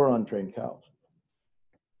trained or untrained cows.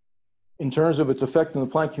 In terms of its effect on the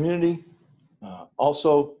plant community,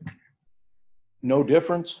 Also, no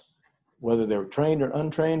difference whether they were trained or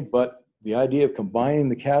untrained, but the idea of combining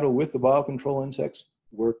the cattle with the biocontrol insects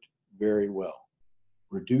worked very well.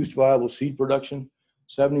 Reduced viable seed production,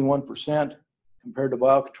 71% compared to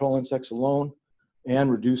biocontrol insects alone,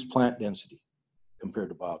 and reduced plant density compared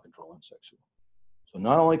to biocontrol insects. So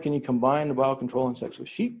not only can you combine the biocontrol insects with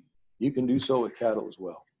sheep, you can do so with cattle as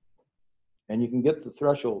well. And you can get the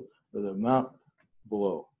threshold or the amount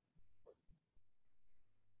below.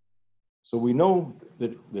 So we know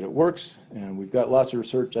that it works, and we've got lots of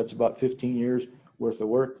research. That's about 15 years worth of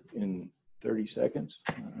work in 30 seconds.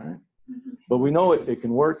 All right. But we know it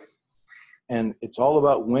can work, and it's all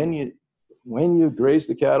about when you graze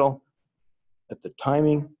the cattle at the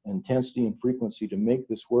timing, intensity, and frequency to make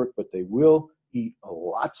this work. But they will eat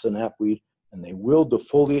lots of knapweed, and they will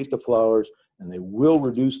defoliate the flowers, and they will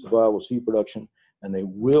reduce the viable seed production, and they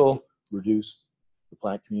will reduce the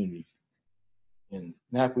plant community in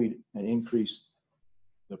knapweed and increase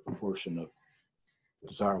the proportion of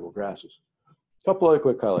desirable grasses. A couple other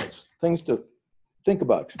quick highlights. Things to think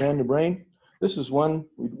about, expand the brain. This is one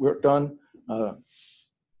we worked on.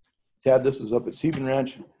 Tad, this is up at Sieben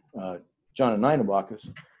Ranch, John and Nina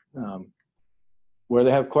Bacchus, where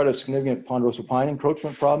they have quite a significant ponderosa pine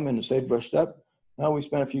encroachment problem in the sagebrush steppe. Now we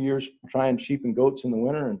spent a few years trying sheep and goats in the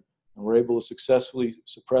winter, and we're able to successfully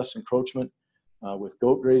suppress encroachment with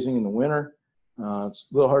goat grazing in the winter. It's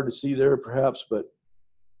a little hard to see there perhaps, but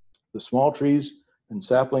the small trees and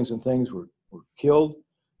saplings and things were killed.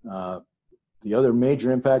 The other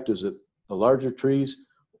major impact is that the larger trees,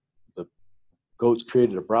 the goats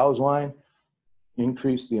created a browse line,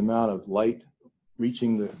 increased the amount of light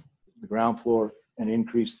reaching the ground floor, and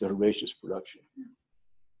increased the herbaceous production.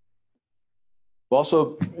 We've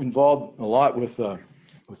also involved a lot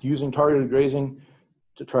with using targeted grazing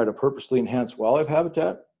to try to purposely enhance wildlife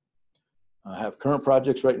habitat. I have current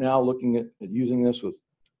projects right now looking at using this with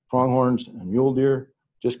pronghorns and mule deer.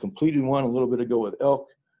 Just completed one a little bit ago with elk.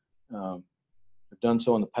 I've done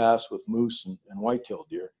so in the past with moose and white-tailed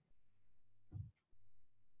deer.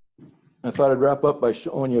 I thought I'd wrap up by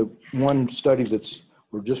showing you one study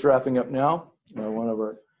we're just wrapping up now. One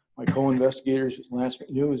of my co-investigators, Lance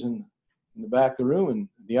McNew, is in the back of the room, and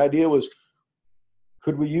the idea was,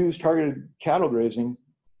 could we use targeted cattle grazing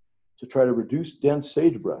to try to reduce dense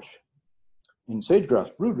sagebrush in sage-grouse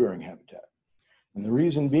brood-rearing habitat? And the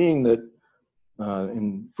reason being that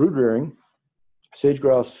in brood-rearing,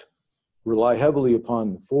 sage-grouse rely heavily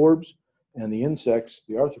upon the forbs and the insects,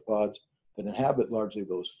 the arthropods, that inhabit largely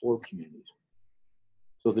those forb communities.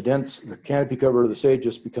 So the canopy cover of the sage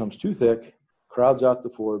just becomes too thick, crowds out the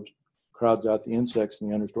forbs, crowds out the insects and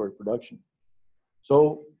the understory production.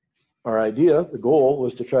 So our idea, the goal,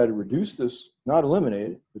 was to try to reduce this, not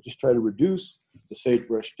eliminate it, but just try to reduce the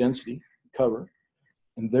sagebrush density cover,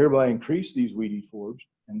 and thereby increase these weedy forbs,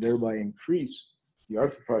 and thereby increase the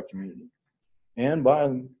arthropod community. And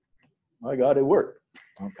by God, it worked.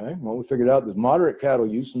 Okay, well, we figured out that moderate cattle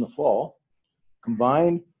use in the fall,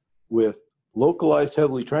 combined with localized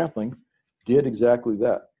heavily trampling, did exactly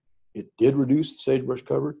that. It did reduce the sagebrush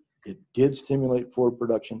cover, it did stimulate forb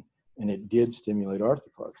production, and it did stimulate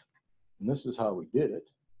arthropods. And this is how we did it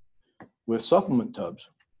with supplement tubs.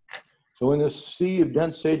 So in this sea of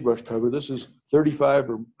dense sagebrush cover, this is 35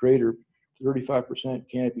 or greater, 35%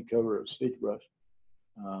 canopy cover of sagebrush.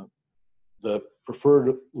 The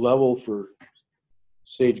preferred level for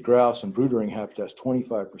sage grouse and brood-rearing habitat is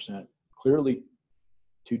 25%, clearly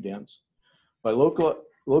too dense. By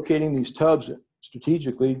locating these tubs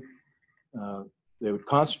strategically, they would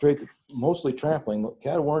concentrate mostly trampling.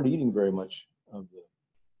 Cattle weren't eating very much of the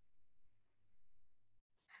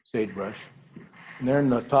sagebrush. And there in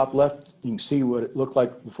the top left, you can see what it looked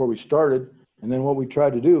like before we started. And then what we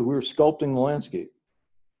tried to do, we were sculpting the landscape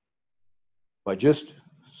by just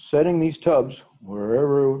setting these tubs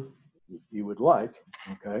wherever you would like.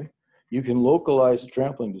 Okay, you can localize the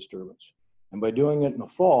trampling disturbance. And by doing it in the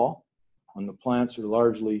fall, when the plants are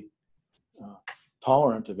largely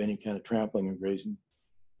tolerant of any kind of trampling or grazing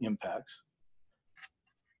impacts.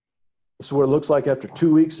 This is what it looks like after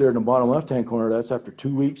 2 weeks there in the bottom left-hand corner. That's after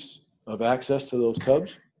 2 weeks of access to those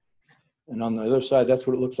tubs. And on the other side, that's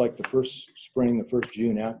what it looks like the first spring, the first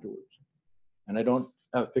June afterwards. And I don't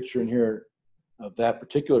have a picture in here of that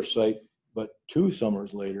particular site, but 2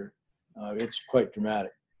 summers later, it's quite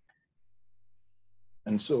dramatic.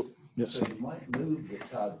 And so, yes. So you might move the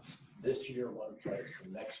tubs this year one place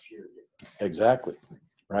and next year different. Exactly,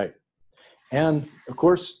 right. And of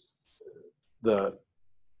course, the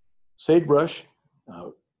sagebrush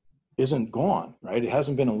isn't gone, right? It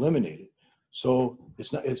hasn't been eliminated. So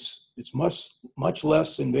it's much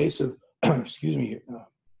less invasive excuse me,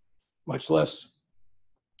 much less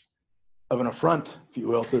of an affront, if you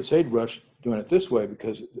will, to the sagebrush doing it this way,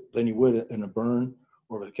 because than you would in a burn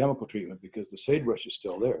or with a chemical treatment, because the sagebrush is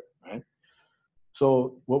still there, right?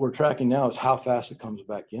 So what we're tracking now is how fast it comes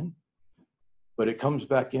back in, but it comes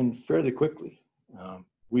back in fairly quickly.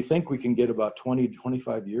 We think we can get about 20 to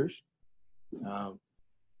 25 years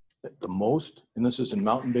at the most, and this is in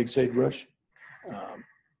mountain big sagebrush.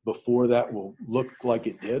 Before that will look like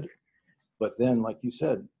it did. But then, like you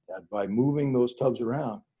said, by moving those tubs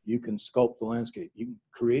around, you can sculpt the landscape. You can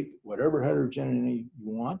create whatever heterogeneity you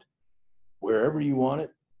want, wherever you want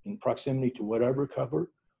it, in proximity to whatever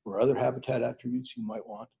cover or other habitat attributes you might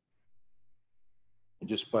want. And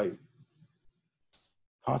just by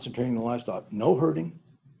concentrating the livestock, no herding,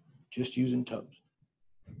 just using tubs.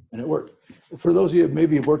 And it worked. For those of you who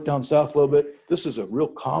maybe have worked down south a little bit, this is a real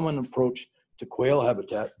common approach to quail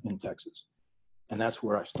habitat in Texas. And that's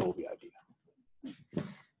where I stole the idea.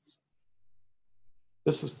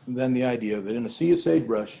 This is then the idea that in a sea of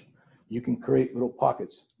sagebrush, you can create little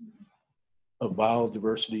pockets of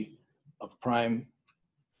biodiversity, of prime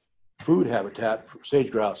food habitat for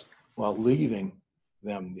sage grouse, while leaving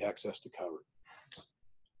them the access to cover.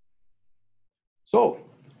 So,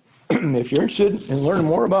 if you're interested in learning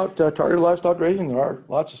more about targeted livestock grazing, there are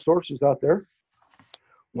lots of sources out there.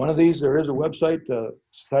 One of these, there is a website,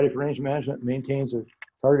 Society for Range Management maintains a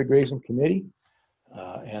targeted grazing committee,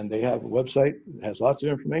 and they have a website that has lots of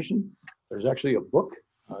information. There's actually a book,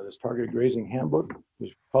 this Targeted Grazing Handbook,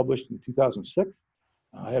 was published in 2006.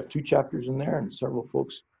 I have 2 chapters in there, and several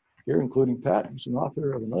folks here, including Pat, who's an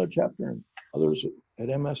author of another chapter, and others at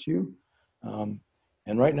MSU.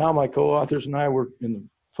 And right now, my co-authors and I were in the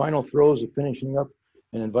final throes of finishing up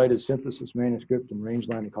an invited synthesis manuscript in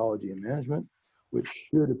rangeland ecology and management, which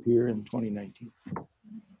should appear in 2019.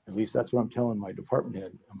 At least that's what I'm telling my department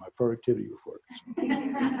head on my productivity report.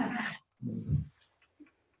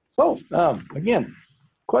 So again,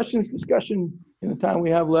 questions, discussion in the time we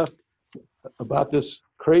have left about this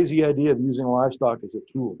crazy idea of using livestock as a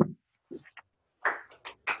tool.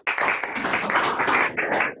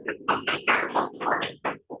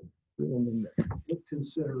 What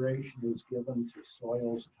consideration is given to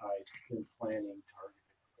soils type in planning targeted?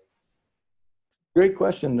 Great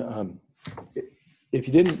question. If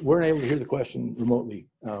you weren't able to hear the question remotely,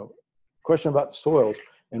 question about the soils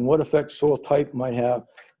and what effect soil type might have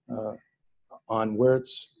on where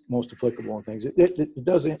it's most applicable and things. It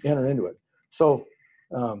does enter into it. So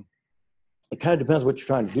it kind of depends what you're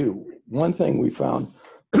trying to do. One thing we found,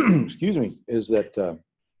 excuse me, is that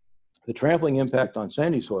the trampling impact on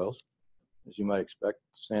sandy soils, as you might expect,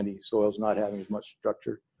 sandy soils not having as much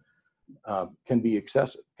structure, can be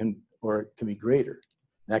excessive, or it can be greater.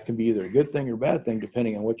 And that can be either a good thing or a bad thing,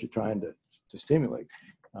 depending on what you're trying to stimulate.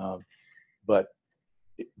 But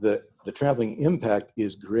the trampling impact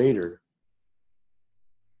is greater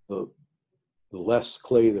the less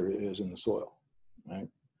clay there is in the soil, right?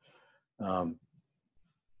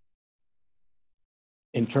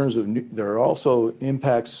 In terms of, there are also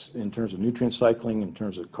impacts in terms of nutrient cycling, in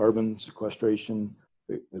terms of carbon sequestration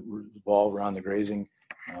that revolve around the grazing.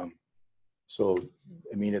 So,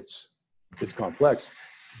 I mean, it's complex,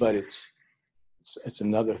 but it's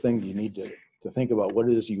another thing you need to think about what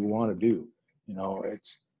it is you want to do. You know,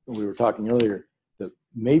 we were talking earlier that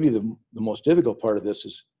maybe the most difficult part of this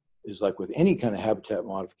is like with any kind of habitat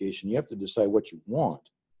modification, you have to decide what you want.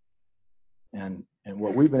 And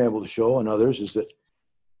what we've been able to show, and others, is that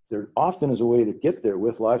there often is a way to get there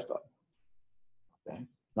with livestock. Okay,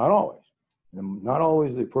 not always, and not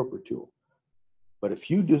always the appropriate tool. But if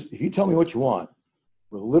you tell me what you want,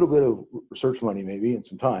 with a little bit of research money maybe and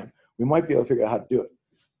some time, we might be able to figure out how to do it.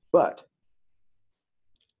 But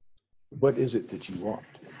what is it that you want?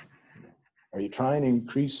 Are you trying to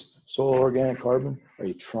increase soil organic carbon? Are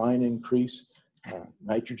you trying to increase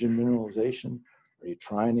nitrogen mineralization? Are you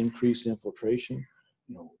trying to increase infiltration?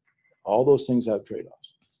 You know, all those things have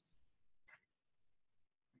trade-offs.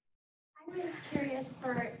 I was curious,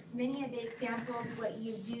 for many of the examples, what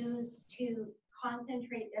you've used to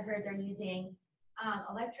concentrate the herds, are using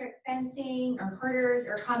electric fencing or herders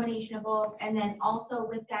or a combination of both, and then also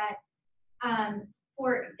with that,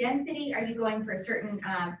 for density, are you going for a certain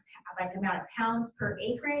like amount of pounds per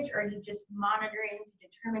acreage, or are you just monitoring to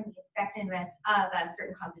determine the effectiveness of a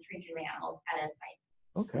certain concentration of animals at a site?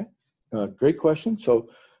 Okay, great question. So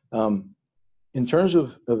in terms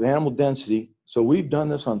of animal density, so we've done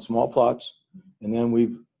this on small plots, and then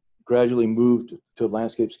we've gradually moved to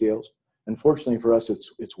landscape scales. And fortunately for us,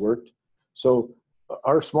 it's worked. So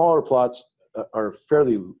our smaller plots are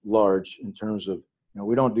fairly large in terms of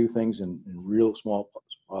we don't do things in real small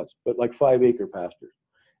spots, but like 5-acre pastures.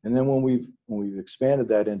 And then when we've expanded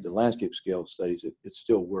that into landscape scale studies, it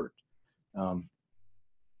still worked.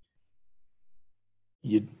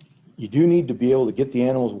 You do need to be able to get the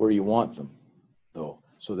animals where you want them, though.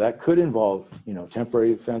 So that could involve,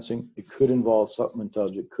 temporary fencing. It could involve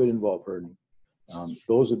supplementage. It could involve herding.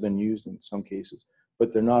 Those have been used in some cases,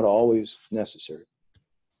 but they're not always necessary.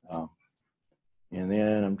 And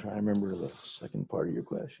then I'm trying to remember the second part of your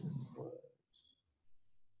question.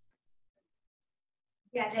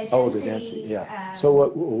 Yeah, The density, yeah. So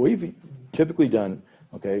what we've typically done,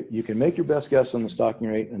 okay, you can make your best guess on the stocking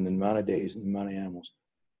rate and the amount of days and the amount of animals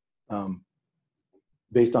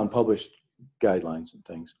based on published guidelines and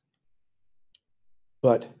things.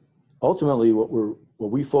 But ultimately what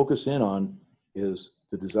we focus in on is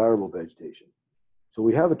the desirable vegetation. So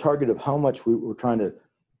we have a target of how much we're trying to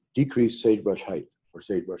decrease sagebrush height or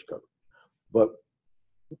sagebrush cover. But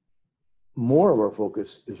more of our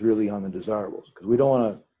focus is really on the desirables, because we don't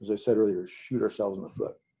want to, as I said earlier, shoot ourselves in the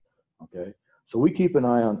foot. Okay, so we keep an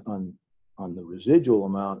eye on the residual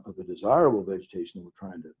amount of the desirable vegetation we're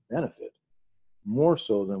trying to benefit, more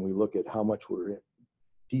so than we look at how much we're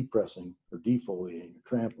depressing or defoliating or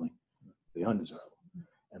trampling the undesirable.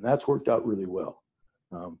 And that's worked out really well,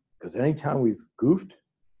 because anytime we've goofed,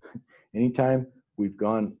 anytime we've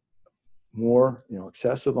gone more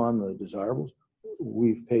excessive on the desirables,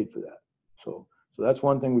 we've paid for that. So that's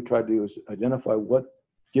one thing we try to do, is identify what,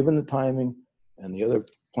 given the timing and the other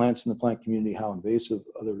plants in the plant community, how invasive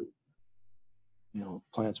other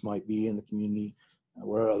plants might be in the community,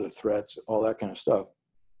 what are other threats, all that kind of stuff.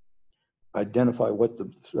 Identify what the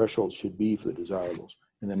threshold should be for the desirables,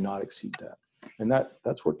 and then not exceed that. And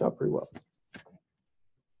that's worked out pretty well.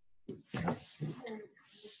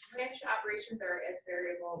 Ranch operations are as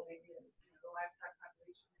variable maybe as the livestock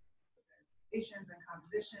population, conditions and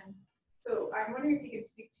composition. So I'm wondering if you could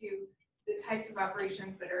speak to the types of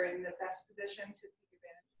operations that are in the best position to take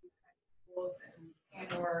advantage of these kinds of tools,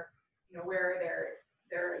 and or where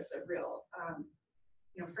there is a real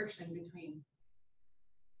friction between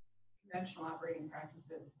conventional operating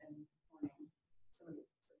practices and some of these.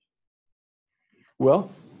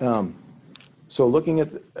 Well, so looking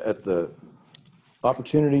at the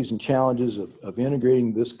opportunities and challenges of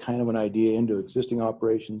integrating this kind of an idea into existing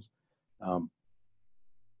operations,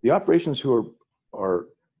 the operations who are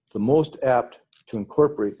the most apt to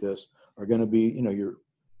incorporate this are going to be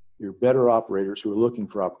your better operators who are looking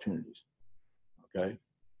for opportunities. Okay,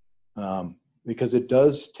 because it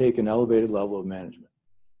does take an elevated level of management,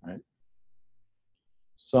 right?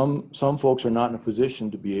 Some folks are not in a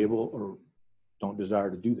position to be able, or don't desire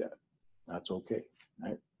to do that. That's okay,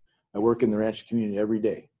 right? I work in the ranch community every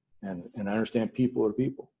day, and I understand people are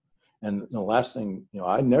people. And the last thing,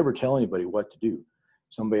 I never tell anybody what to do.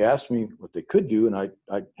 Somebody asks me what they could do, and I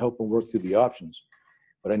help them work through the options.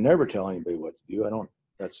 But I never tell anybody what to do.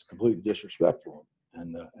 That's completely disrespectful.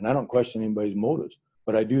 And I don't question anybody's motives.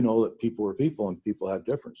 But I do know that people are people, and people have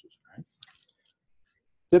differences, right?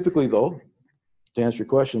 Typically, though, to answer your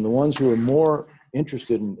question, the ones who are more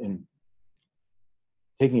interested in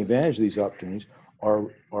taking advantage of these opportunities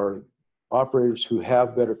are operators who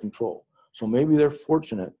have better control. So maybe they're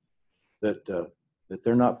fortunate that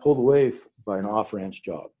they're not pulled away by an off-ranch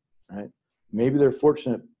job, right? Maybe they're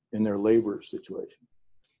fortunate in their labor situation.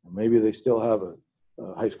 Or maybe they still have a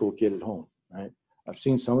high school kid at home, right? I've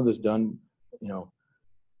seen some of this done,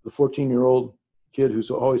 the 14-year-old kid who's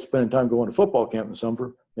always spending time going to football camp in the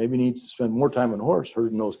summer maybe needs to spend more time on a horse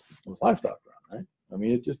herding those livestock around, right? I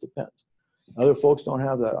mean, it just depends. Other folks don't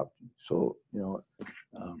have that opportunity. So,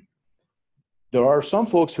 there are some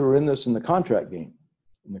folks who are in this in the contract game,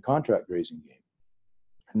 in the contract grazing game.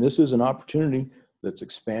 And this is an opportunity that's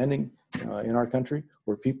expanding in our country,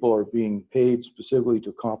 where people are being paid specifically to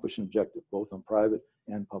accomplish an objective, both on private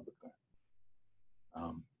and public land.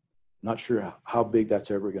 Not sure how big that's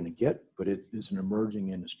ever going to get, but it is an emerging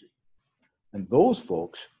industry. And those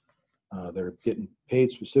folks that are getting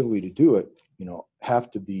paid specifically to do it,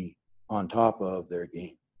 have to be on top of their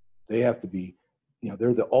game. They have to be,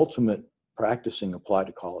 they're the ultimate practicing applied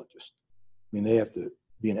ecologists. I mean, they have to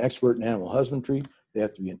be an expert in animal husbandry. They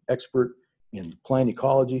have to be an expert in plant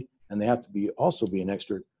ecology, and they have to also be an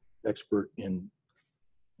expert in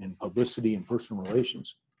publicity and personal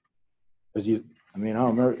relations. Because I don't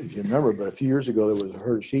remember if you remember, but a few years ago there was a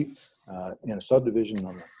herd of sheep in a subdivision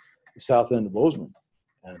on the south end of Bozeman,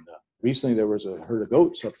 and recently there was a herd of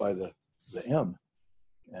goats up by the M,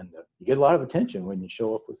 and you get a lot of attention when you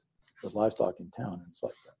show up with livestock in town, and it's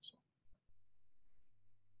like that. So.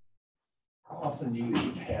 How often do you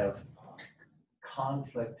have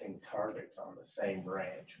conflicting targets on the same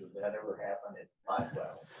ranch. Would that ever happen at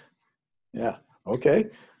Livestock? Yeah, okay.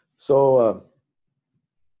 So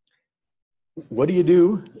what do you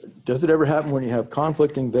do? Does it ever happen when you have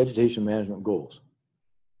conflicting vegetation management goals?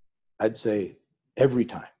 I'd say every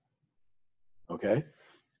time, okay?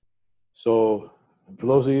 So for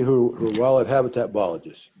those of you who are wildlife habitat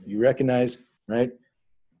biologists, you recognize, right?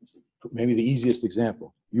 Maybe the easiest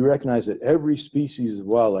example. You recognize that every species of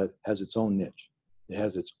wildlife has its own niche. It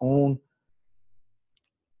has its own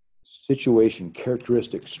situation,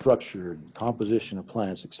 characteristic, structure, composition of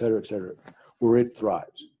plants, et cetera, where it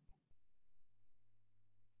thrives.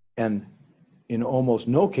 And in almost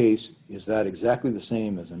no case is that exactly the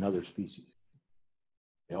same as another species.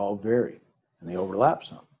 They all vary and they overlap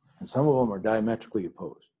some, and some of them are diametrically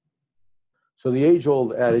opposed. So the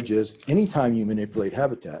age-old adage is, anytime you manipulate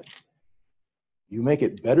habitat, you make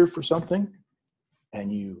it better for something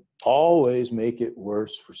and you always make it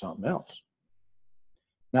worse for something else.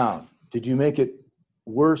 Now, did you make it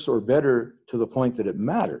worse or better to the point that it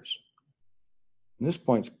matters? And this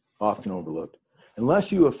point's often overlooked.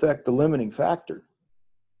 Unless you affect the limiting factor,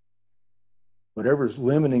 whatever's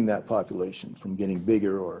limiting that population from getting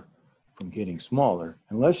bigger or from getting smaller,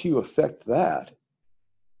 unless you affect that,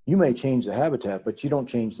 you may change the habitat, but you don't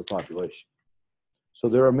change the population. So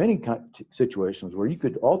there are many situations where you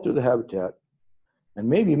could alter the habitat and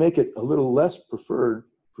maybe make it a little less preferred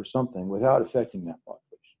for something without affecting that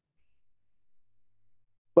population.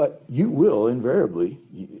 But you will invariably,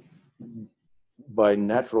 by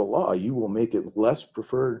natural law, you will make it less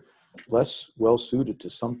preferred, less well suited to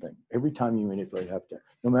something every time you manipulate habitat,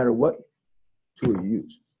 no matter what tool you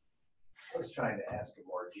use. I was trying to ask a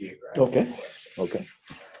more geographical question. Okay.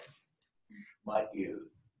 Might you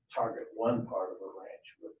target one part of a ranch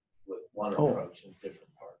with one Oh. approach and different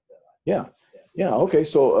part of that? Yeah, okay.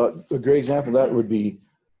 So a great example of that would be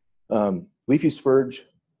leafy spurge,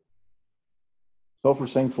 sulfur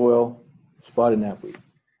cinquefoil, spotted knapweed.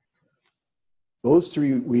 Those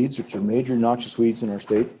three weeds, which are major noxious weeds in our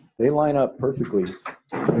state, they line up perfectly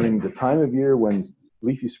during the time of year when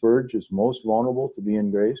leafy spurge is most vulnerable to being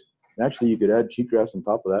grazed. And actually, you could add cheatgrass on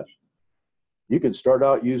top of that. You could start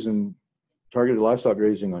out using targeted livestock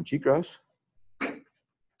grazing on cheatgrass,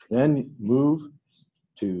 then move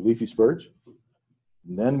to leafy spurge,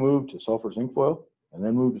 and then move to sulfur cinquefoil, and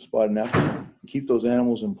then move to spotted knapweed, and keep those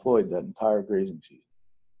animals employed that entire grazing season,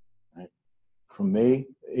 right? From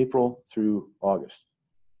April through August,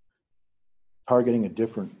 targeting a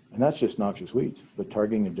different, and that's just noxious weeds, but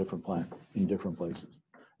targeting a different plant in different places.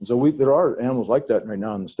 And so there are animals like that right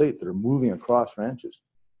now in the state that are moving across ranches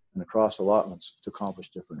and across allotments to accomplish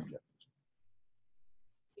different objectives.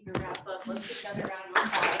 You can wrap up. Let's get together around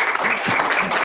one side.